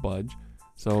wouldn't budge,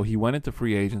 so he went into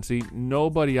free agency.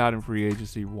 Nobody out in free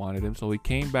agency wanted him, so he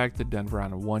came back to Denver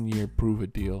on a 1-year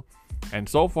prove-it deal. And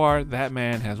so far, that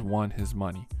man has won his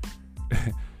money.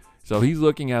 So he's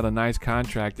looking at a nice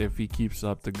contract if he keeps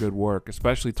up the good work,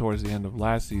 especially towards the end of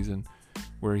last season,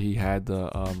 where he had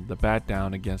the bat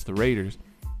down against the Raiders.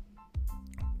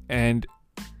 And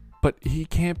But he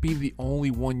can't be the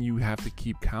only one you have to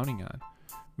keep counting on.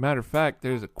 Matter of fact,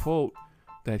 there's a quote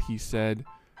that he said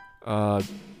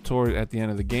toward at the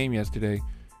end of the game yesterday.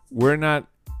 We're not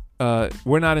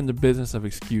in the business of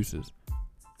excuses.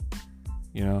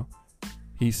 You know,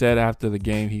 he said after the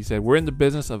game, he said, we're in the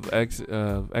business of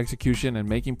execution and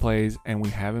making plays, and we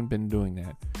haven't been doing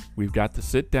that. We've got to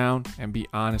sit down and be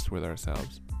honest with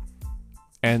ourselves.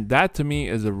 And that to me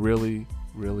is a really,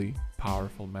 really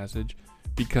powerful message,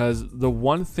 because the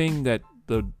one thing that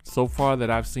so far that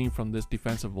I've seen from this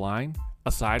defensive line,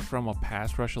 aside from a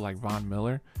pass rusher like Von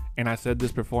Miller, and I said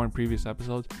this before in previous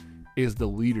episodes, is the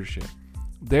leadership.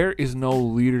 There is no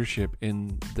leadership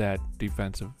in that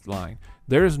defensive line.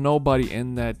 There is nobody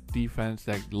in that defense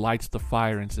that lights the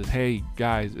fire and says, hey,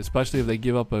 guys, especially if they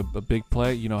give up a big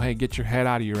play, you know, hey, get your head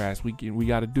out of your ass. We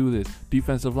got to do this.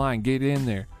 Defensive line, get in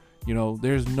there. You know,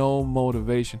 there's no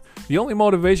motivation. The only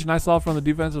motivation I saw from the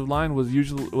defensive line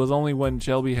was only when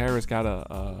Shelby Harris got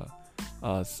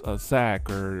a sack,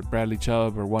 or Bradley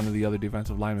Chubb or one of the other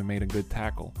defensive linemen made a good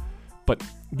tackle. But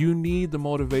you need the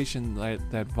motivation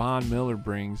that Von Miller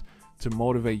brings to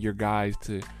motivate your guys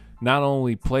to not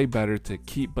only play better,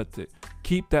 but to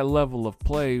keep that level of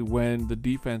play when the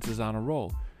defense is on a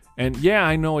roll. And yeah,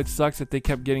 I know it sucks that they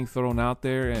kept getting thrown out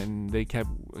there, and they kept,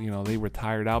 they were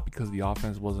tired out because the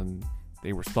offense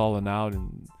they were stalling out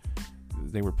and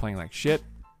they were playing like shit.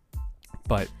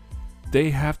 But they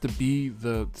have to be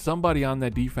somebody on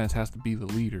that defense has to be the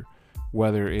leader.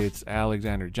 Whether it's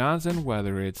Alexander Johnson,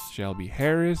 whether it's Shelby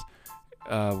Harris,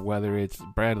 whether it's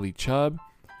Bradley Chubb,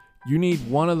 you need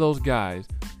one of those guys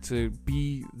to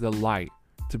be the light,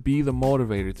 to be the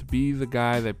motivator, to be the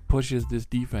guy that pushes this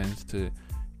defense to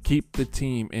keep the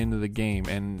team into the game,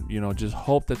 and just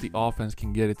hope that the offense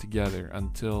can get it together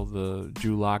until the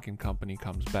Drew Lock and company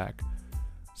comes back.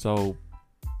 So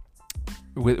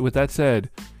with that said,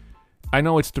 I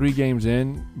know it's 3 games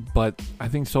in, but I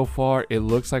think so far it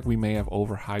looks like we may have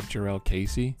overhyped Jurrell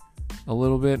Casey a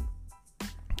little bit,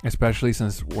 especially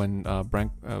since when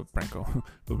the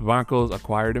Broncos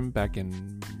acquired him back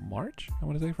in March, I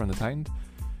want to say, from the Titans.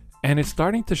 And it's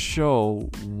starting to show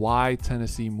why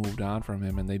Tennessee moved on from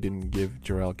him and they didn't give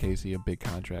Jurrell Casey a big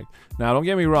contract. Now, don't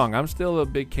get me wrong, I'm still a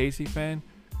big Casey fan,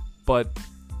 but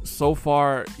so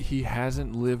far he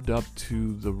hasn't lived up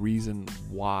to the reason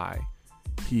why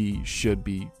he should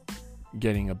be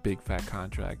getting a big fat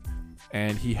contract,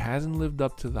 and he hasn't lived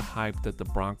up to the hype that the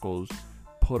Broncos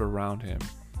put around him.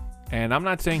 And I'm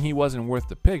not saying he wasn't worth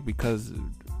the pick, because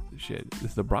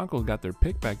the Broncos got their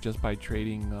pick back just by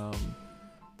trading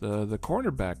the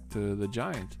cornerback to the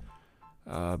Giants.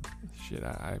 I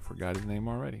forgot his name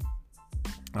already.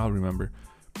 I'll remember.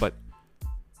 But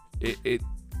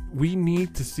we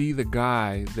need to see the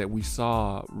guy that we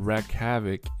saw wreak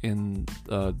havoc in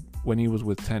when he was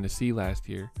with Tennessee last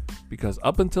year, because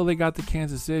up until they got to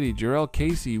Kansas City, Jurrell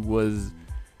Casey was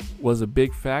a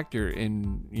big factor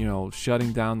in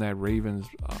shutting down that Ravens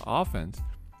offense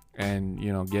and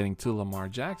getting to Lamar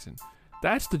Jackson.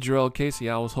 That's the Jurrell Casey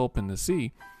I was hoping to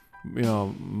see.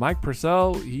 Mike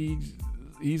Purcell,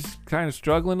 he's kind of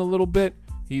struggling a little bit.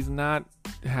 He's not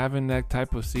having that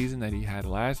type of season that he had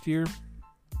last year,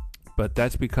 but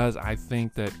that's because I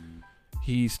think that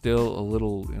he's still a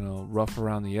little, rough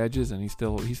around the edges, and he's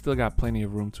still got plenty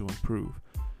of room to improve.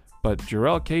 But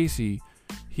Jurrell Casey,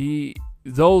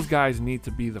 those guys need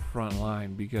to be the front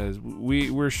line, because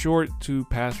we're short 2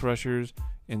 pass rushers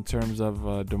in terms of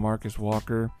DeMarcus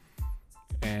Walker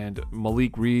and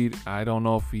Malik Reed. I don't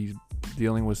know if he's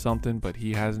dealing with something, but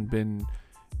he hasn't been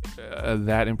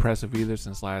that impressive either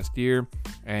since last year.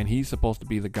 And he's supposed to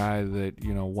be the guy that,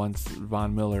 once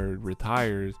Von Miller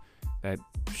retires, that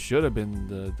should have been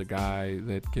the guy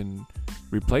that can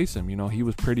replace him. He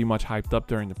was pretty much hyped up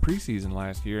during the preseason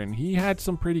last year, and he had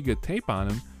some pretty good tape on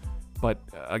him. But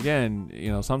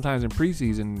again, sometimes in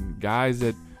preseason, guys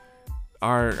that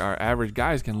are average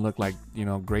guys can look like,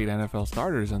 great NFL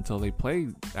starters until they play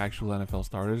actual NFL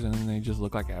starters, and then they just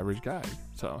look like average guys.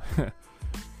 So,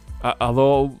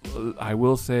 although I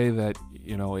will say that,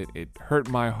 it hurt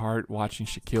my heart watching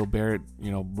Shaquille Barrett,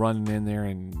 running in there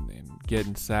and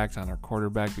getting sacks on our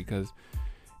quarterback, because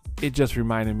it just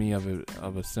reminded me of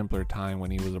a simpler time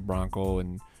when he was a Bronco.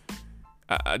 And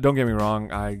don't get me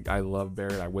wrong, I love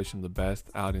Barrett. I wish him the best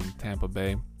out in Tampa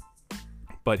Bay,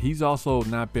 but he's also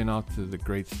not been off to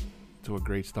a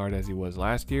great start as he was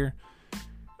last year,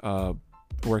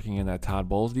 working in that Todd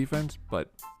Bowles defense.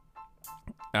 But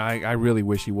I really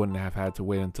wish he wouldn't have had to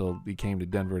wait until he came to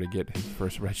Denver to get his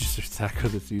first registered sack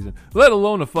of the season, let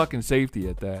alone a fucking safety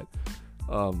at that.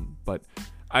 But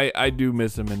I do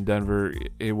miss him in Denver.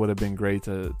 It would have been great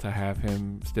to have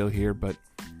him still here, but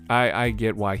I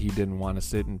get why he didn't want to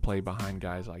sit and play behind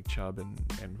guys like Chubb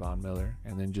and Von Miller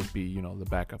and then just be, the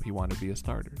backup. He wanted to be a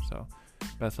starter. So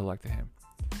best of luck to him.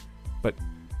 But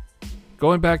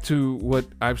going back to what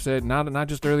I've said, not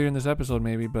just earlier in this episode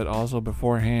maybe, but also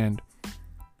beforehand,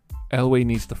 Elway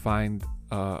needs to find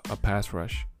a pass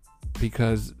rush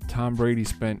because Tom Brady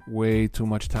spent way too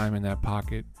much time in that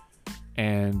pocket.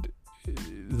 And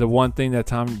the one thing that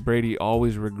Tom Brady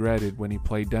always regretted when he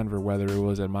played Denver, whether it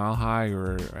was at Mile High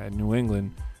or at New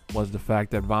England, was the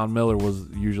fact that Von Miller was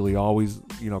usually always,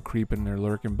 creeping or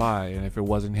lurking by. And if it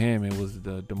wasn't him, it was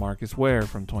the DeMarcus Ware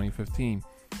from 2015.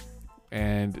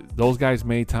 And those guys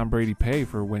made Tom Brady pay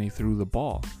for when he threw the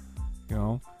ball,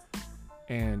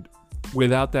 And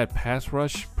without that pass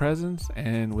rush presence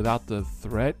and without the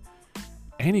threat,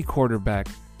 any quarterback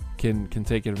can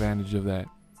take advantage of that.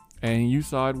 And you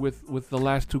saw it with the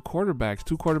last two quarterbacks.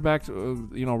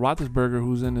 Roethlisberger,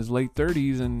 who's in his late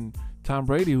 30s, and Tom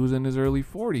Brady, who's in his early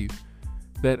 40s,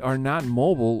 that are not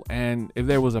mobile. And if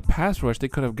there was a pass rush, they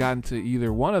could have gotten to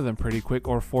either one of them pretty quick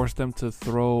or forced them to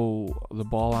throw the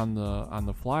ball on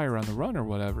the fly or on the run or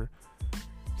whatever.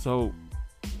 So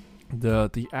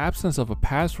the absence of a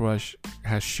pass rush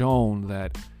has shown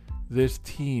that this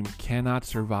team cannot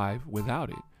survive without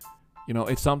it.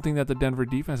 It's something that the Denver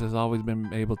defense has always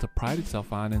been able to pride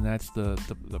itself on, and that's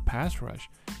the pass rush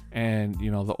and,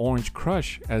 the orange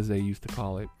crush, as they used to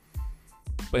call it.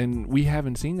 And we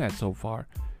haven't seen that so far,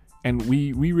 and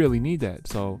we really need that.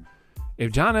 So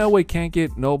if John Elway can't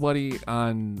get nobody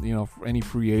on, any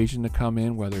free agent to come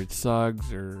in, whether it's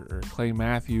Suggs or Clay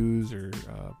Matthews or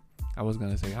I was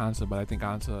going to say Ansah, but I think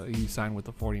Ansah, he signed with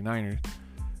the 49ers,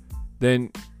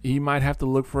 then he might have to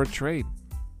look for a trade.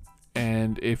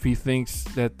 And if he thinks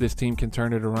that this team can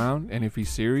turn it around, and if he's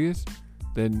serious,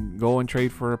 then go and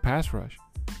trade for a pass rush.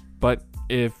 But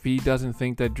if he doesn't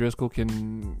think that Driscoll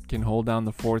can hold down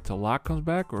the fort till Locke comes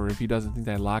back, or if he doesn't think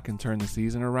that Locke can turn the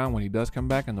season around when he does come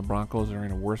back and the Broncos are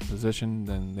in a worse position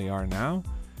than they are now,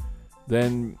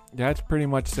 then that's pretty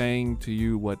much saying to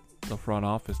you what the front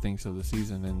office thinks of the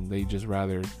season, and they just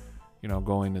rather,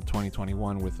 go into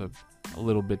 2021 with a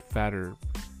little bit fatter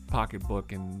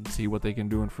pocketbook and see what they can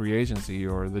do in free agency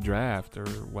or the draft or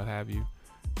what have you.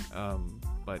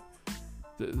 But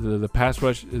the pass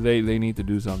rush, they need to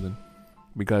do something,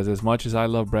 because as much as I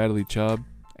love Bradley Chubb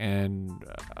and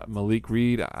Malik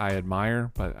Reed, I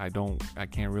admire, but I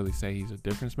can't really say he's a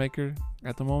difference maker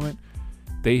at the moment.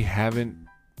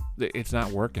 It's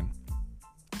not working.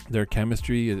 Their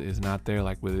chemistry is not there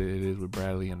like it is with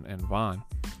Bradley and Vaughn.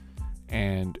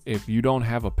 And if you don't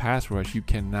have a pass rush, you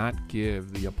cannot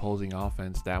give the opposing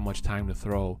offense that much time to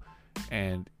throw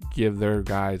and give their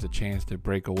guys a chance to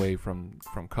break away from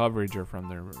coverage or from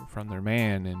their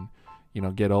man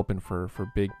and get open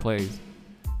for big plays.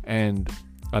 And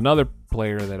another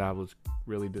player that I was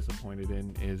really disappointed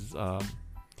in is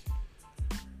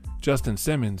Justin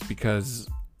Simmons, because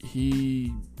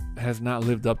he has not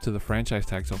lived up to the franchise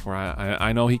tag so far.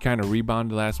 I know he kind of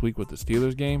rebounded last week with the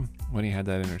Steelers game when he had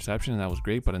that interception, and that was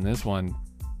great. But in this one,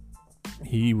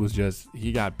 he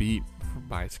got beat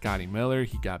by Scotty Miller.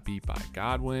 He got beat by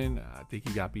Godwin. I think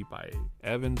he got beat by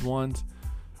Evans once.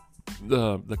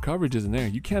 The coverage isn't there.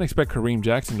 You can't expect Kareem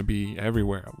Jackson to be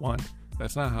everywhere at once.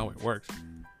 That's not how it works.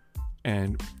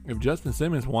 And if Justin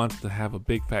Simmons wants to have a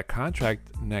big fat contract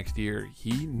next year,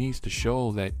 he needs to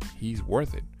show that he's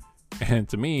worth it. And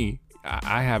to me,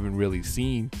 I haven't really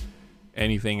seen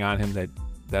anything on him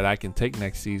that I can take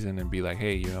next season and be like,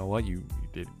 hey, you know what, you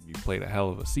played a hell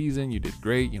of a season, you did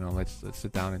great, let's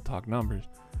sit down and talk numbers.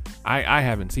 I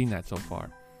haven't seen that so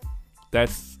far.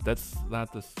 That's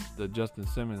not the Justin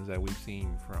Simmons that we've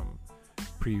seen from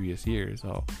previous years.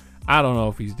 So I don't know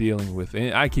if he's dealing with,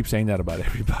 I keep saying that about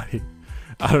everybody.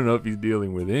 I don't know if he's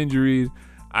dealing with injuries.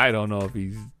 I don't know if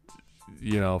he's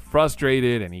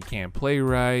frustrated and he can't play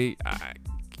right.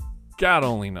 God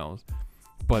only knows.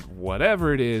 But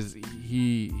whatever it is,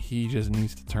 he just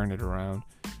needs to turn it around,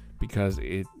 because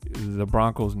the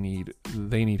Broncos need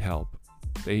help.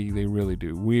 They really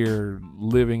do. We're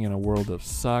living in a world of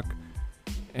suck,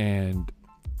 and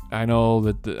I know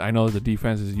that the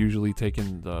defense is usually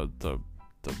taking the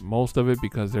most of it,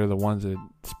 because they're the ones that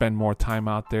spend more time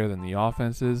out there than the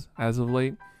offense is as of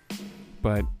late.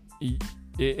 But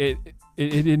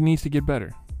it needs to get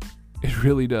better. It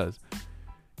really does.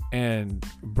 And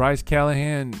Bryce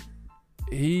Callahan,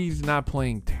 he's not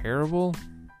playing terrible,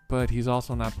 but he's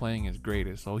also not playing his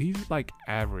greatest. So he's like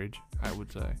average, I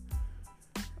would say.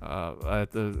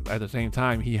 At the same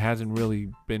time, he hasn't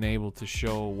really been able to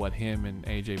show what him and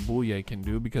AJ Bouye can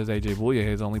do, because AJ Bouye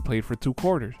has only played for 2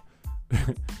 quarters.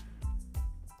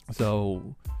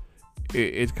 So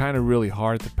it's kind of really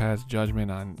hard to pass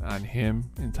judgment on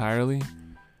him entirely.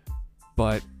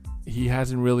 But he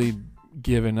hasn't really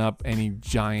given up any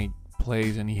giant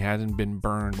plays, and he hasn't been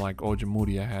burned like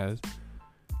Ojemudia has.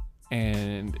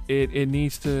 And it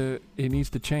needs to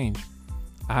change.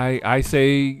 I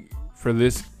say for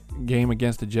this game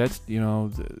against the Jets,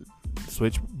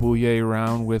 switch Bouye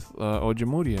around with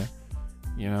Ojemudia,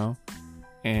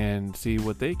 and see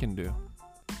what they can do.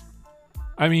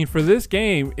 I mean, for this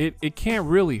game, it can't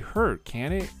really hurt,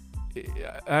 can it?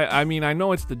 I mean, I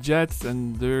know it's the Jets,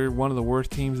 and they're one of the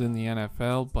worst teams in the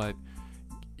NFL, but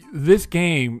this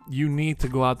game, you need to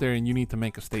go out there and you need to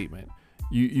make a statement.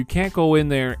 You can't go in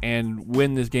there and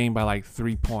win this game by like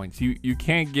 3 points. You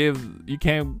can't you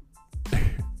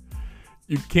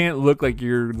can't look like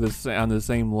you're on the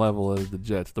same level as the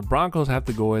Jets. The Broncos have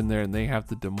to go in there and they have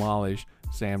to demolish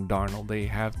Sam Darnold. They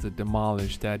have to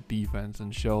demolish that defense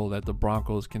and show that the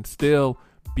Broncos can still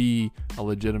be a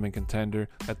legitimate contender,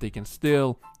 that they can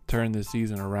still turn this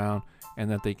season around,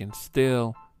 and that they can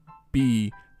still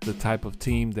be the type of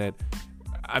team that,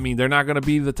 I mean, they're not going to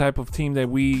be the type of team that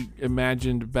we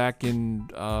imagined back in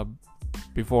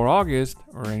before August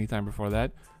or anytime before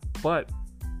that, but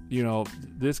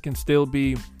this can still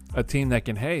be a team that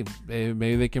can,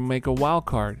 maybe they can make a wild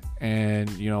card and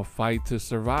fight to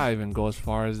survive and go as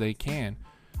far as they can.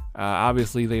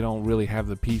 Obviously, they don't really have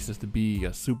the pieces to be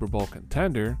a Super Bowl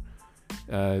contender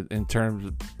in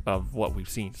terms of what we've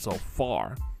seen so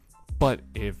far. But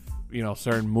if,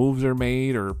 certain moves are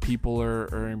made or people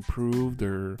are improved,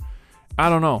 or I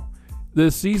don't know.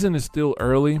 The season is still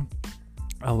early.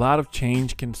 A lot of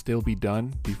change can still be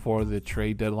done before the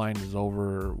trade deadline is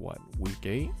over, week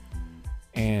 8?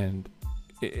 And,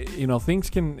 things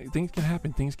can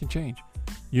happen. Things can change.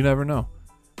 You never know.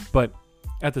 But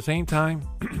at the same time,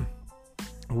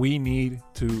 we need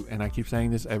to, and I keep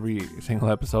saying this every single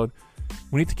episode,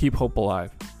 we need to keep hope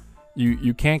alive.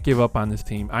 You can't give up on this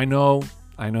team. I know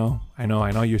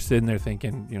you're sitting there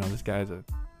thinking, this guy's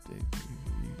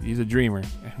he's a dreamer.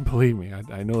 And believe me,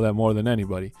 I know that more than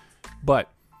anybody.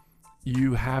 But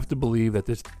you have to believe that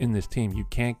in this team, you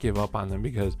can't give up on them,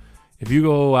 because if you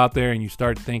go out there and you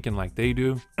start thinking like they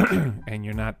do, and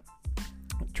you're not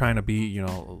trying to be,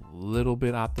 a little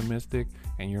bit optimistic,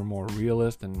 and you're more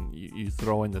realist, and you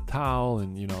throw in the towel,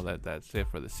 and that's it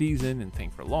for the season, and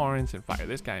tank for Lawrence, and fire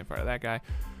this guy and fire that guy.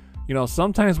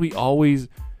 Sometimes we always,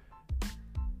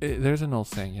 there's an old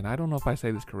saying, and I don't know if I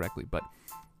say this correctly, but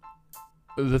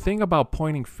the thing about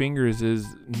pointing fingers is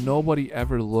nobody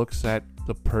ever looks at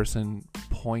the person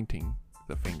pointing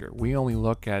the finger. We only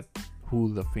look at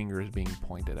who the finger is being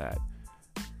pointed at.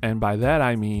 And by that,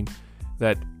 I mean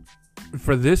that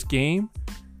for this game,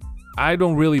 I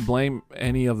don't really blame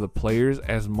any of the players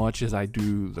as much as I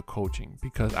do the coaching,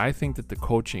 because I think that the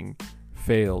coaching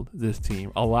failed this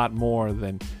team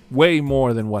way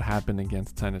more than what happened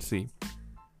against Tennessee.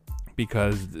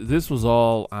 Because this was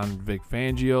all on Vic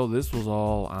Fangio. This was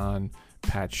all on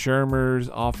Pat Shurmur's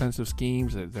offensive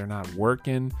schemes that they're not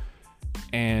working.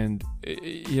 And,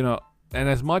 and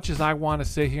as much as I want to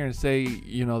sit here and say,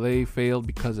 they failed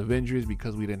because of injuries,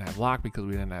 because we didn't have Locke, because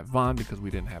we didn't have Vaughn, because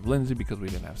we didn't have Lindsey, because we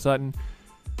didn't have Sutton,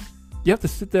 you have to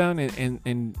sit down and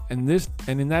in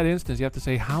that instance, you have to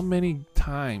say how many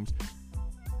times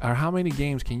or how many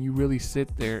games can you really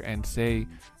sit there and say,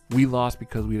 we lost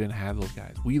because we didn't have those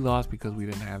guys. We lost because we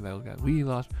didn't have those guys. We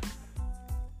lost.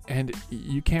 And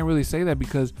you can't really say that,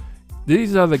 because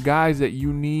these are the guys that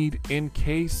you need in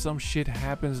case some shit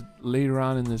happens later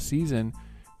on in the season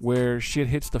where shit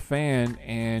hits the fan,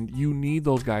 and you need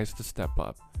those guys to step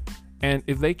up. And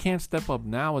if they can't step up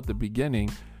now at the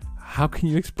beginning, how can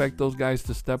you expect those guys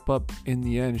to step up in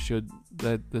the end should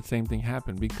the same thing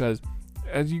happen? Because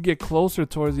as you get closer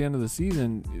towards the end of the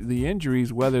season, the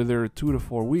injuries, whether they're 2 to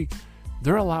 4 weeks,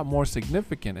 they're a lot more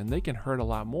significant, and they can hurt a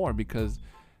lot more, because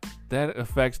that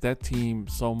affects that team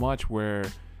so much, where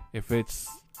if it's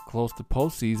close to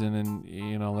postseason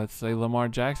and, let's say Lamar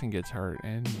Jackson gets hurt,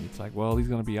 and it's like, well, he's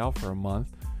going to be out for a month,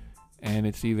 and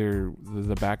it's either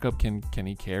the backup, can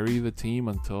he carry the team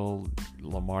until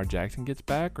Lamar Jackson gets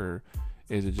back, or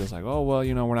is it just like, oh, well,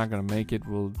 we're not going to make it,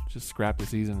 we'll just scrap the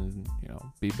season and,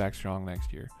 be back strong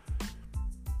next year.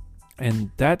 And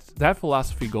that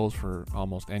philosophy goes for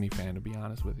almost any fan, to be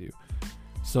honest with you.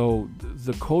 So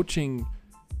the coaching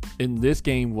in this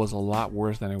game was a lot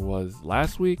worse than it was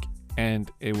last week,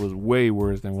 and it was way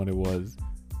worse than what it was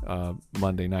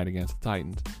Monday night against the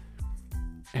Titans.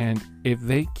 And if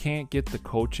they can't get the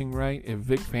coaching right, if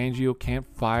Vic Fangio can't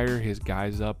fire his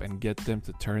guys up and get them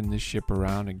to turn this ship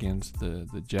around against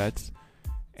the Jets,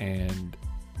 and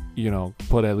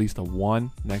put at least a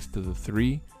 1 next to the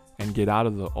 3, and get out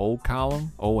of the old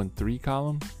column, 0-3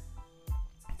 column,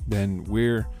 then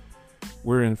we're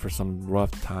in for some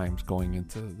rough times going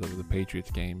into the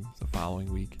Patriots game the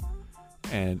following week.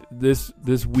 And this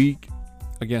week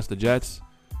against the Jets,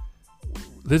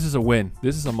 this is a win.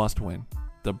 This is a must win.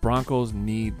 The Broncos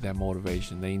need that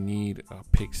motivation. They need a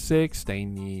pick six. They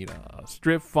need a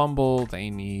strip fumble.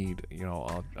 They need,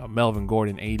 a Melvin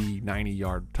Gordon 80,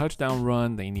 90-yard touchdown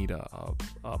run. They need a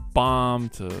bomb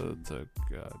to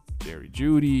Jerry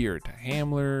Jeudy or to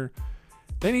Hamler.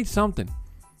 They need something.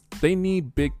 They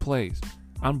need big plays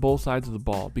on both sides of the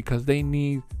ball because they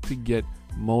need to get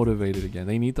motivated again.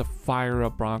 They need to fire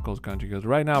up Broncos country, because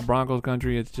right now Broncos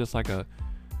country, it's just like a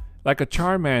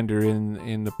Charmander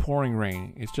in the pouring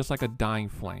rain. It's just like a dying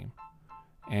flame.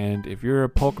 And if you're a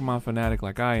Pokemon fanatic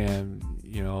like I am,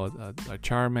 a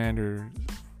Charmander,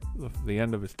 the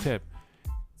end of his tip,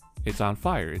 it's on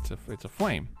fire. It's a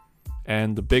flame.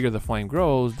 And the bigger the flame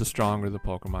grows, the stronger the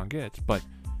Pokemon gets. But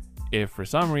if for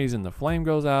some reason the flame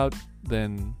goes out,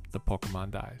 then the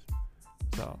Pokemon dies.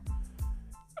 So,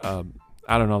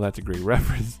 I don't know if that's a great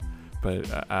reference, but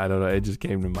I don't know. It just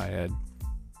came to my head.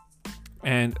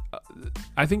 And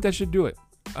I think that should do it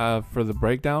for the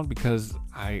breakdown, because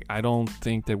I don't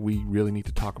think that we really need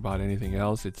to talk about anything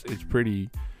else. It's pretty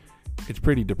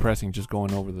depressing just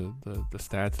going over the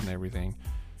stats and everything.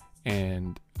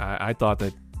 And I thought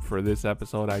that for this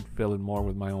episode I'd fill it more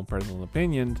with my own personal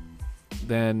opinions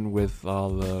than with all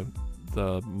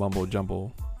the mumbo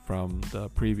jumbo from the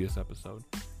previous episode.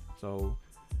 So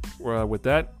with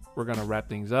that, we're gonna wrap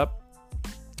things up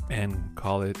and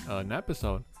call it an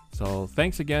episode. So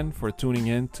thanks again for tuning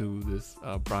in to this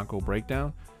Bronco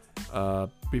breakdown.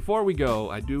 Before we go,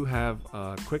 I do have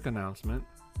a quick announcement,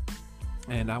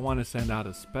 and I want to send out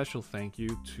a special thank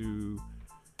you to,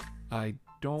 I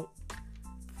don't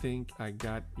think I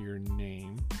got your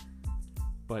name,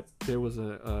 but there was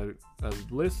a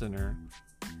listener.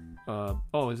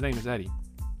 His name is Eddie.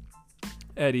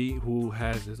 Eddie, who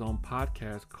has his own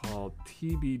podcast called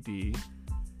TBD,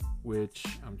 which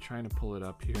I'm trying to pull it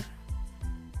up here.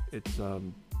 It's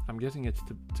I'm guessing it's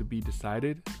to be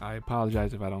decided. I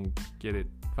apologize if I don't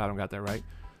got that right.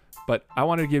 But I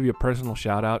wanted to give you a personal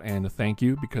shout out and a thank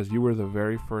you, because you were the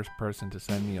very first person to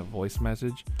send me a voice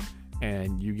message,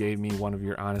 and you gave me one of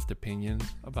your honest opinions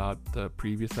about the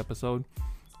previous episode.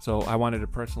 So I wanted to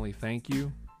personally thank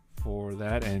you for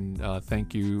that, and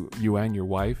thank you and your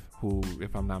wife, who,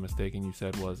 if I'm not mistaken, you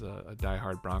said was a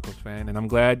diehard Broncos fan. And I'm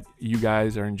glad you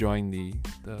guys are enjoying the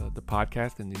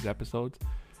podcast and these episodes.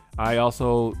 I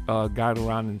also got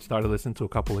around and started listening to a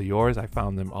couple of yours. I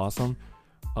found them awesome.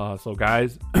 So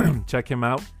guys, check him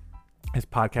out. His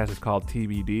podcast is called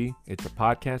TBD. It's a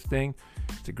podcast thing.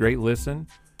 It's a great listen.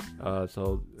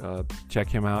 So check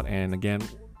him out. And again,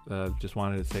 just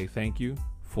wanted to say thank you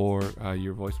for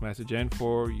your voice message and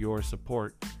for your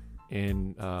support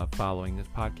in following this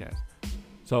podcast.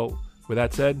 So with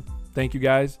that said, thank you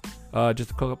guys.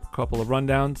 Just a couple of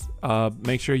rundowns.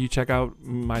 Make sure you check out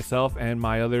myself and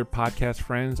my other podcast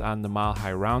friends on the Mile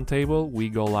High Roundtable. We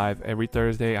go live every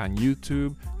Thursday on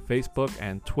YouTube, Facebook,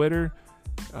 and Twitter.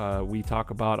 We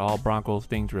talk about all Broncos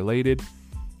things related.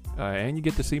 And you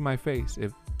get to see my face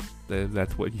if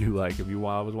that's what you like. If you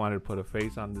always wanted to put a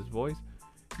face on this voice,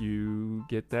 you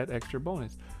get that extra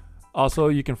bonus. Also,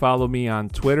 you can follow me on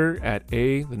Twitter at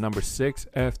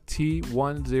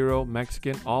 @6FT10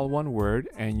 Mexican, all one word,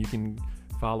 and you can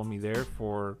follow me there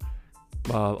for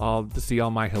to see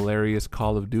all my hilarious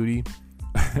Call of Duty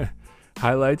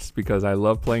highlights, because I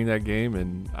love playing that game,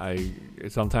 and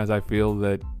sometimes I feel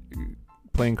that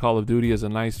playing Call of Duty is a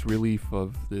nice relief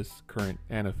of this current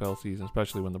NFL season,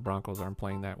 especially when the Broncos aren't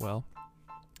playing that well.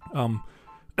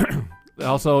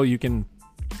 Also, you can,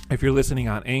 if you're listening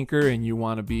on Anchor and you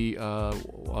want to be a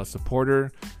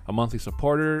supporter, a monthly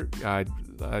supporter, I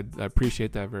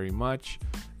appreciate that very much.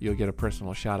 You'll get a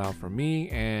personal shout out from me,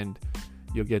 and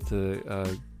you'll get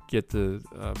to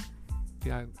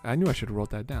I knew I should have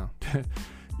wrote that down.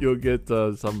 You'll get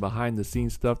some behind the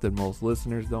scenes stuff that most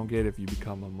listeners don't get if you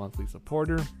become a monthly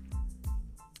supporter.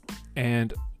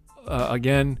 And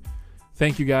again,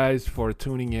 thank you guys for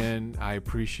tuning in. I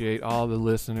appreciate all the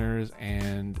listeners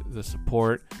and the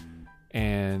support,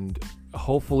 and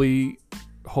hopefully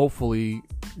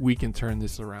we can turn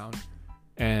this around.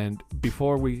 And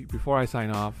before I sign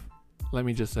off, let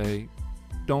me just say,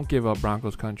 don't give up,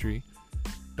 Broncos country.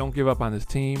 Don't give up on this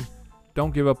team.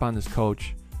 Don't give up on this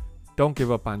coach. Don't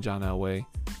give up on John Elway.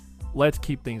 Let's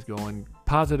keep things going.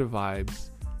 Positive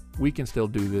vibes. We can still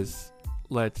do this.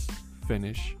 Let's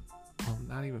finish. Well,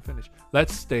 not even finish.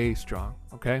 Let's stay strong,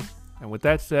 okay? And with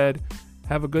that said,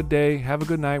 Have a good day. Have a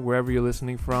good night wherever you're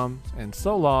listening from. And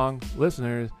so long,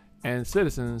 listeners and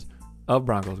citizens of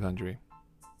Broncos country.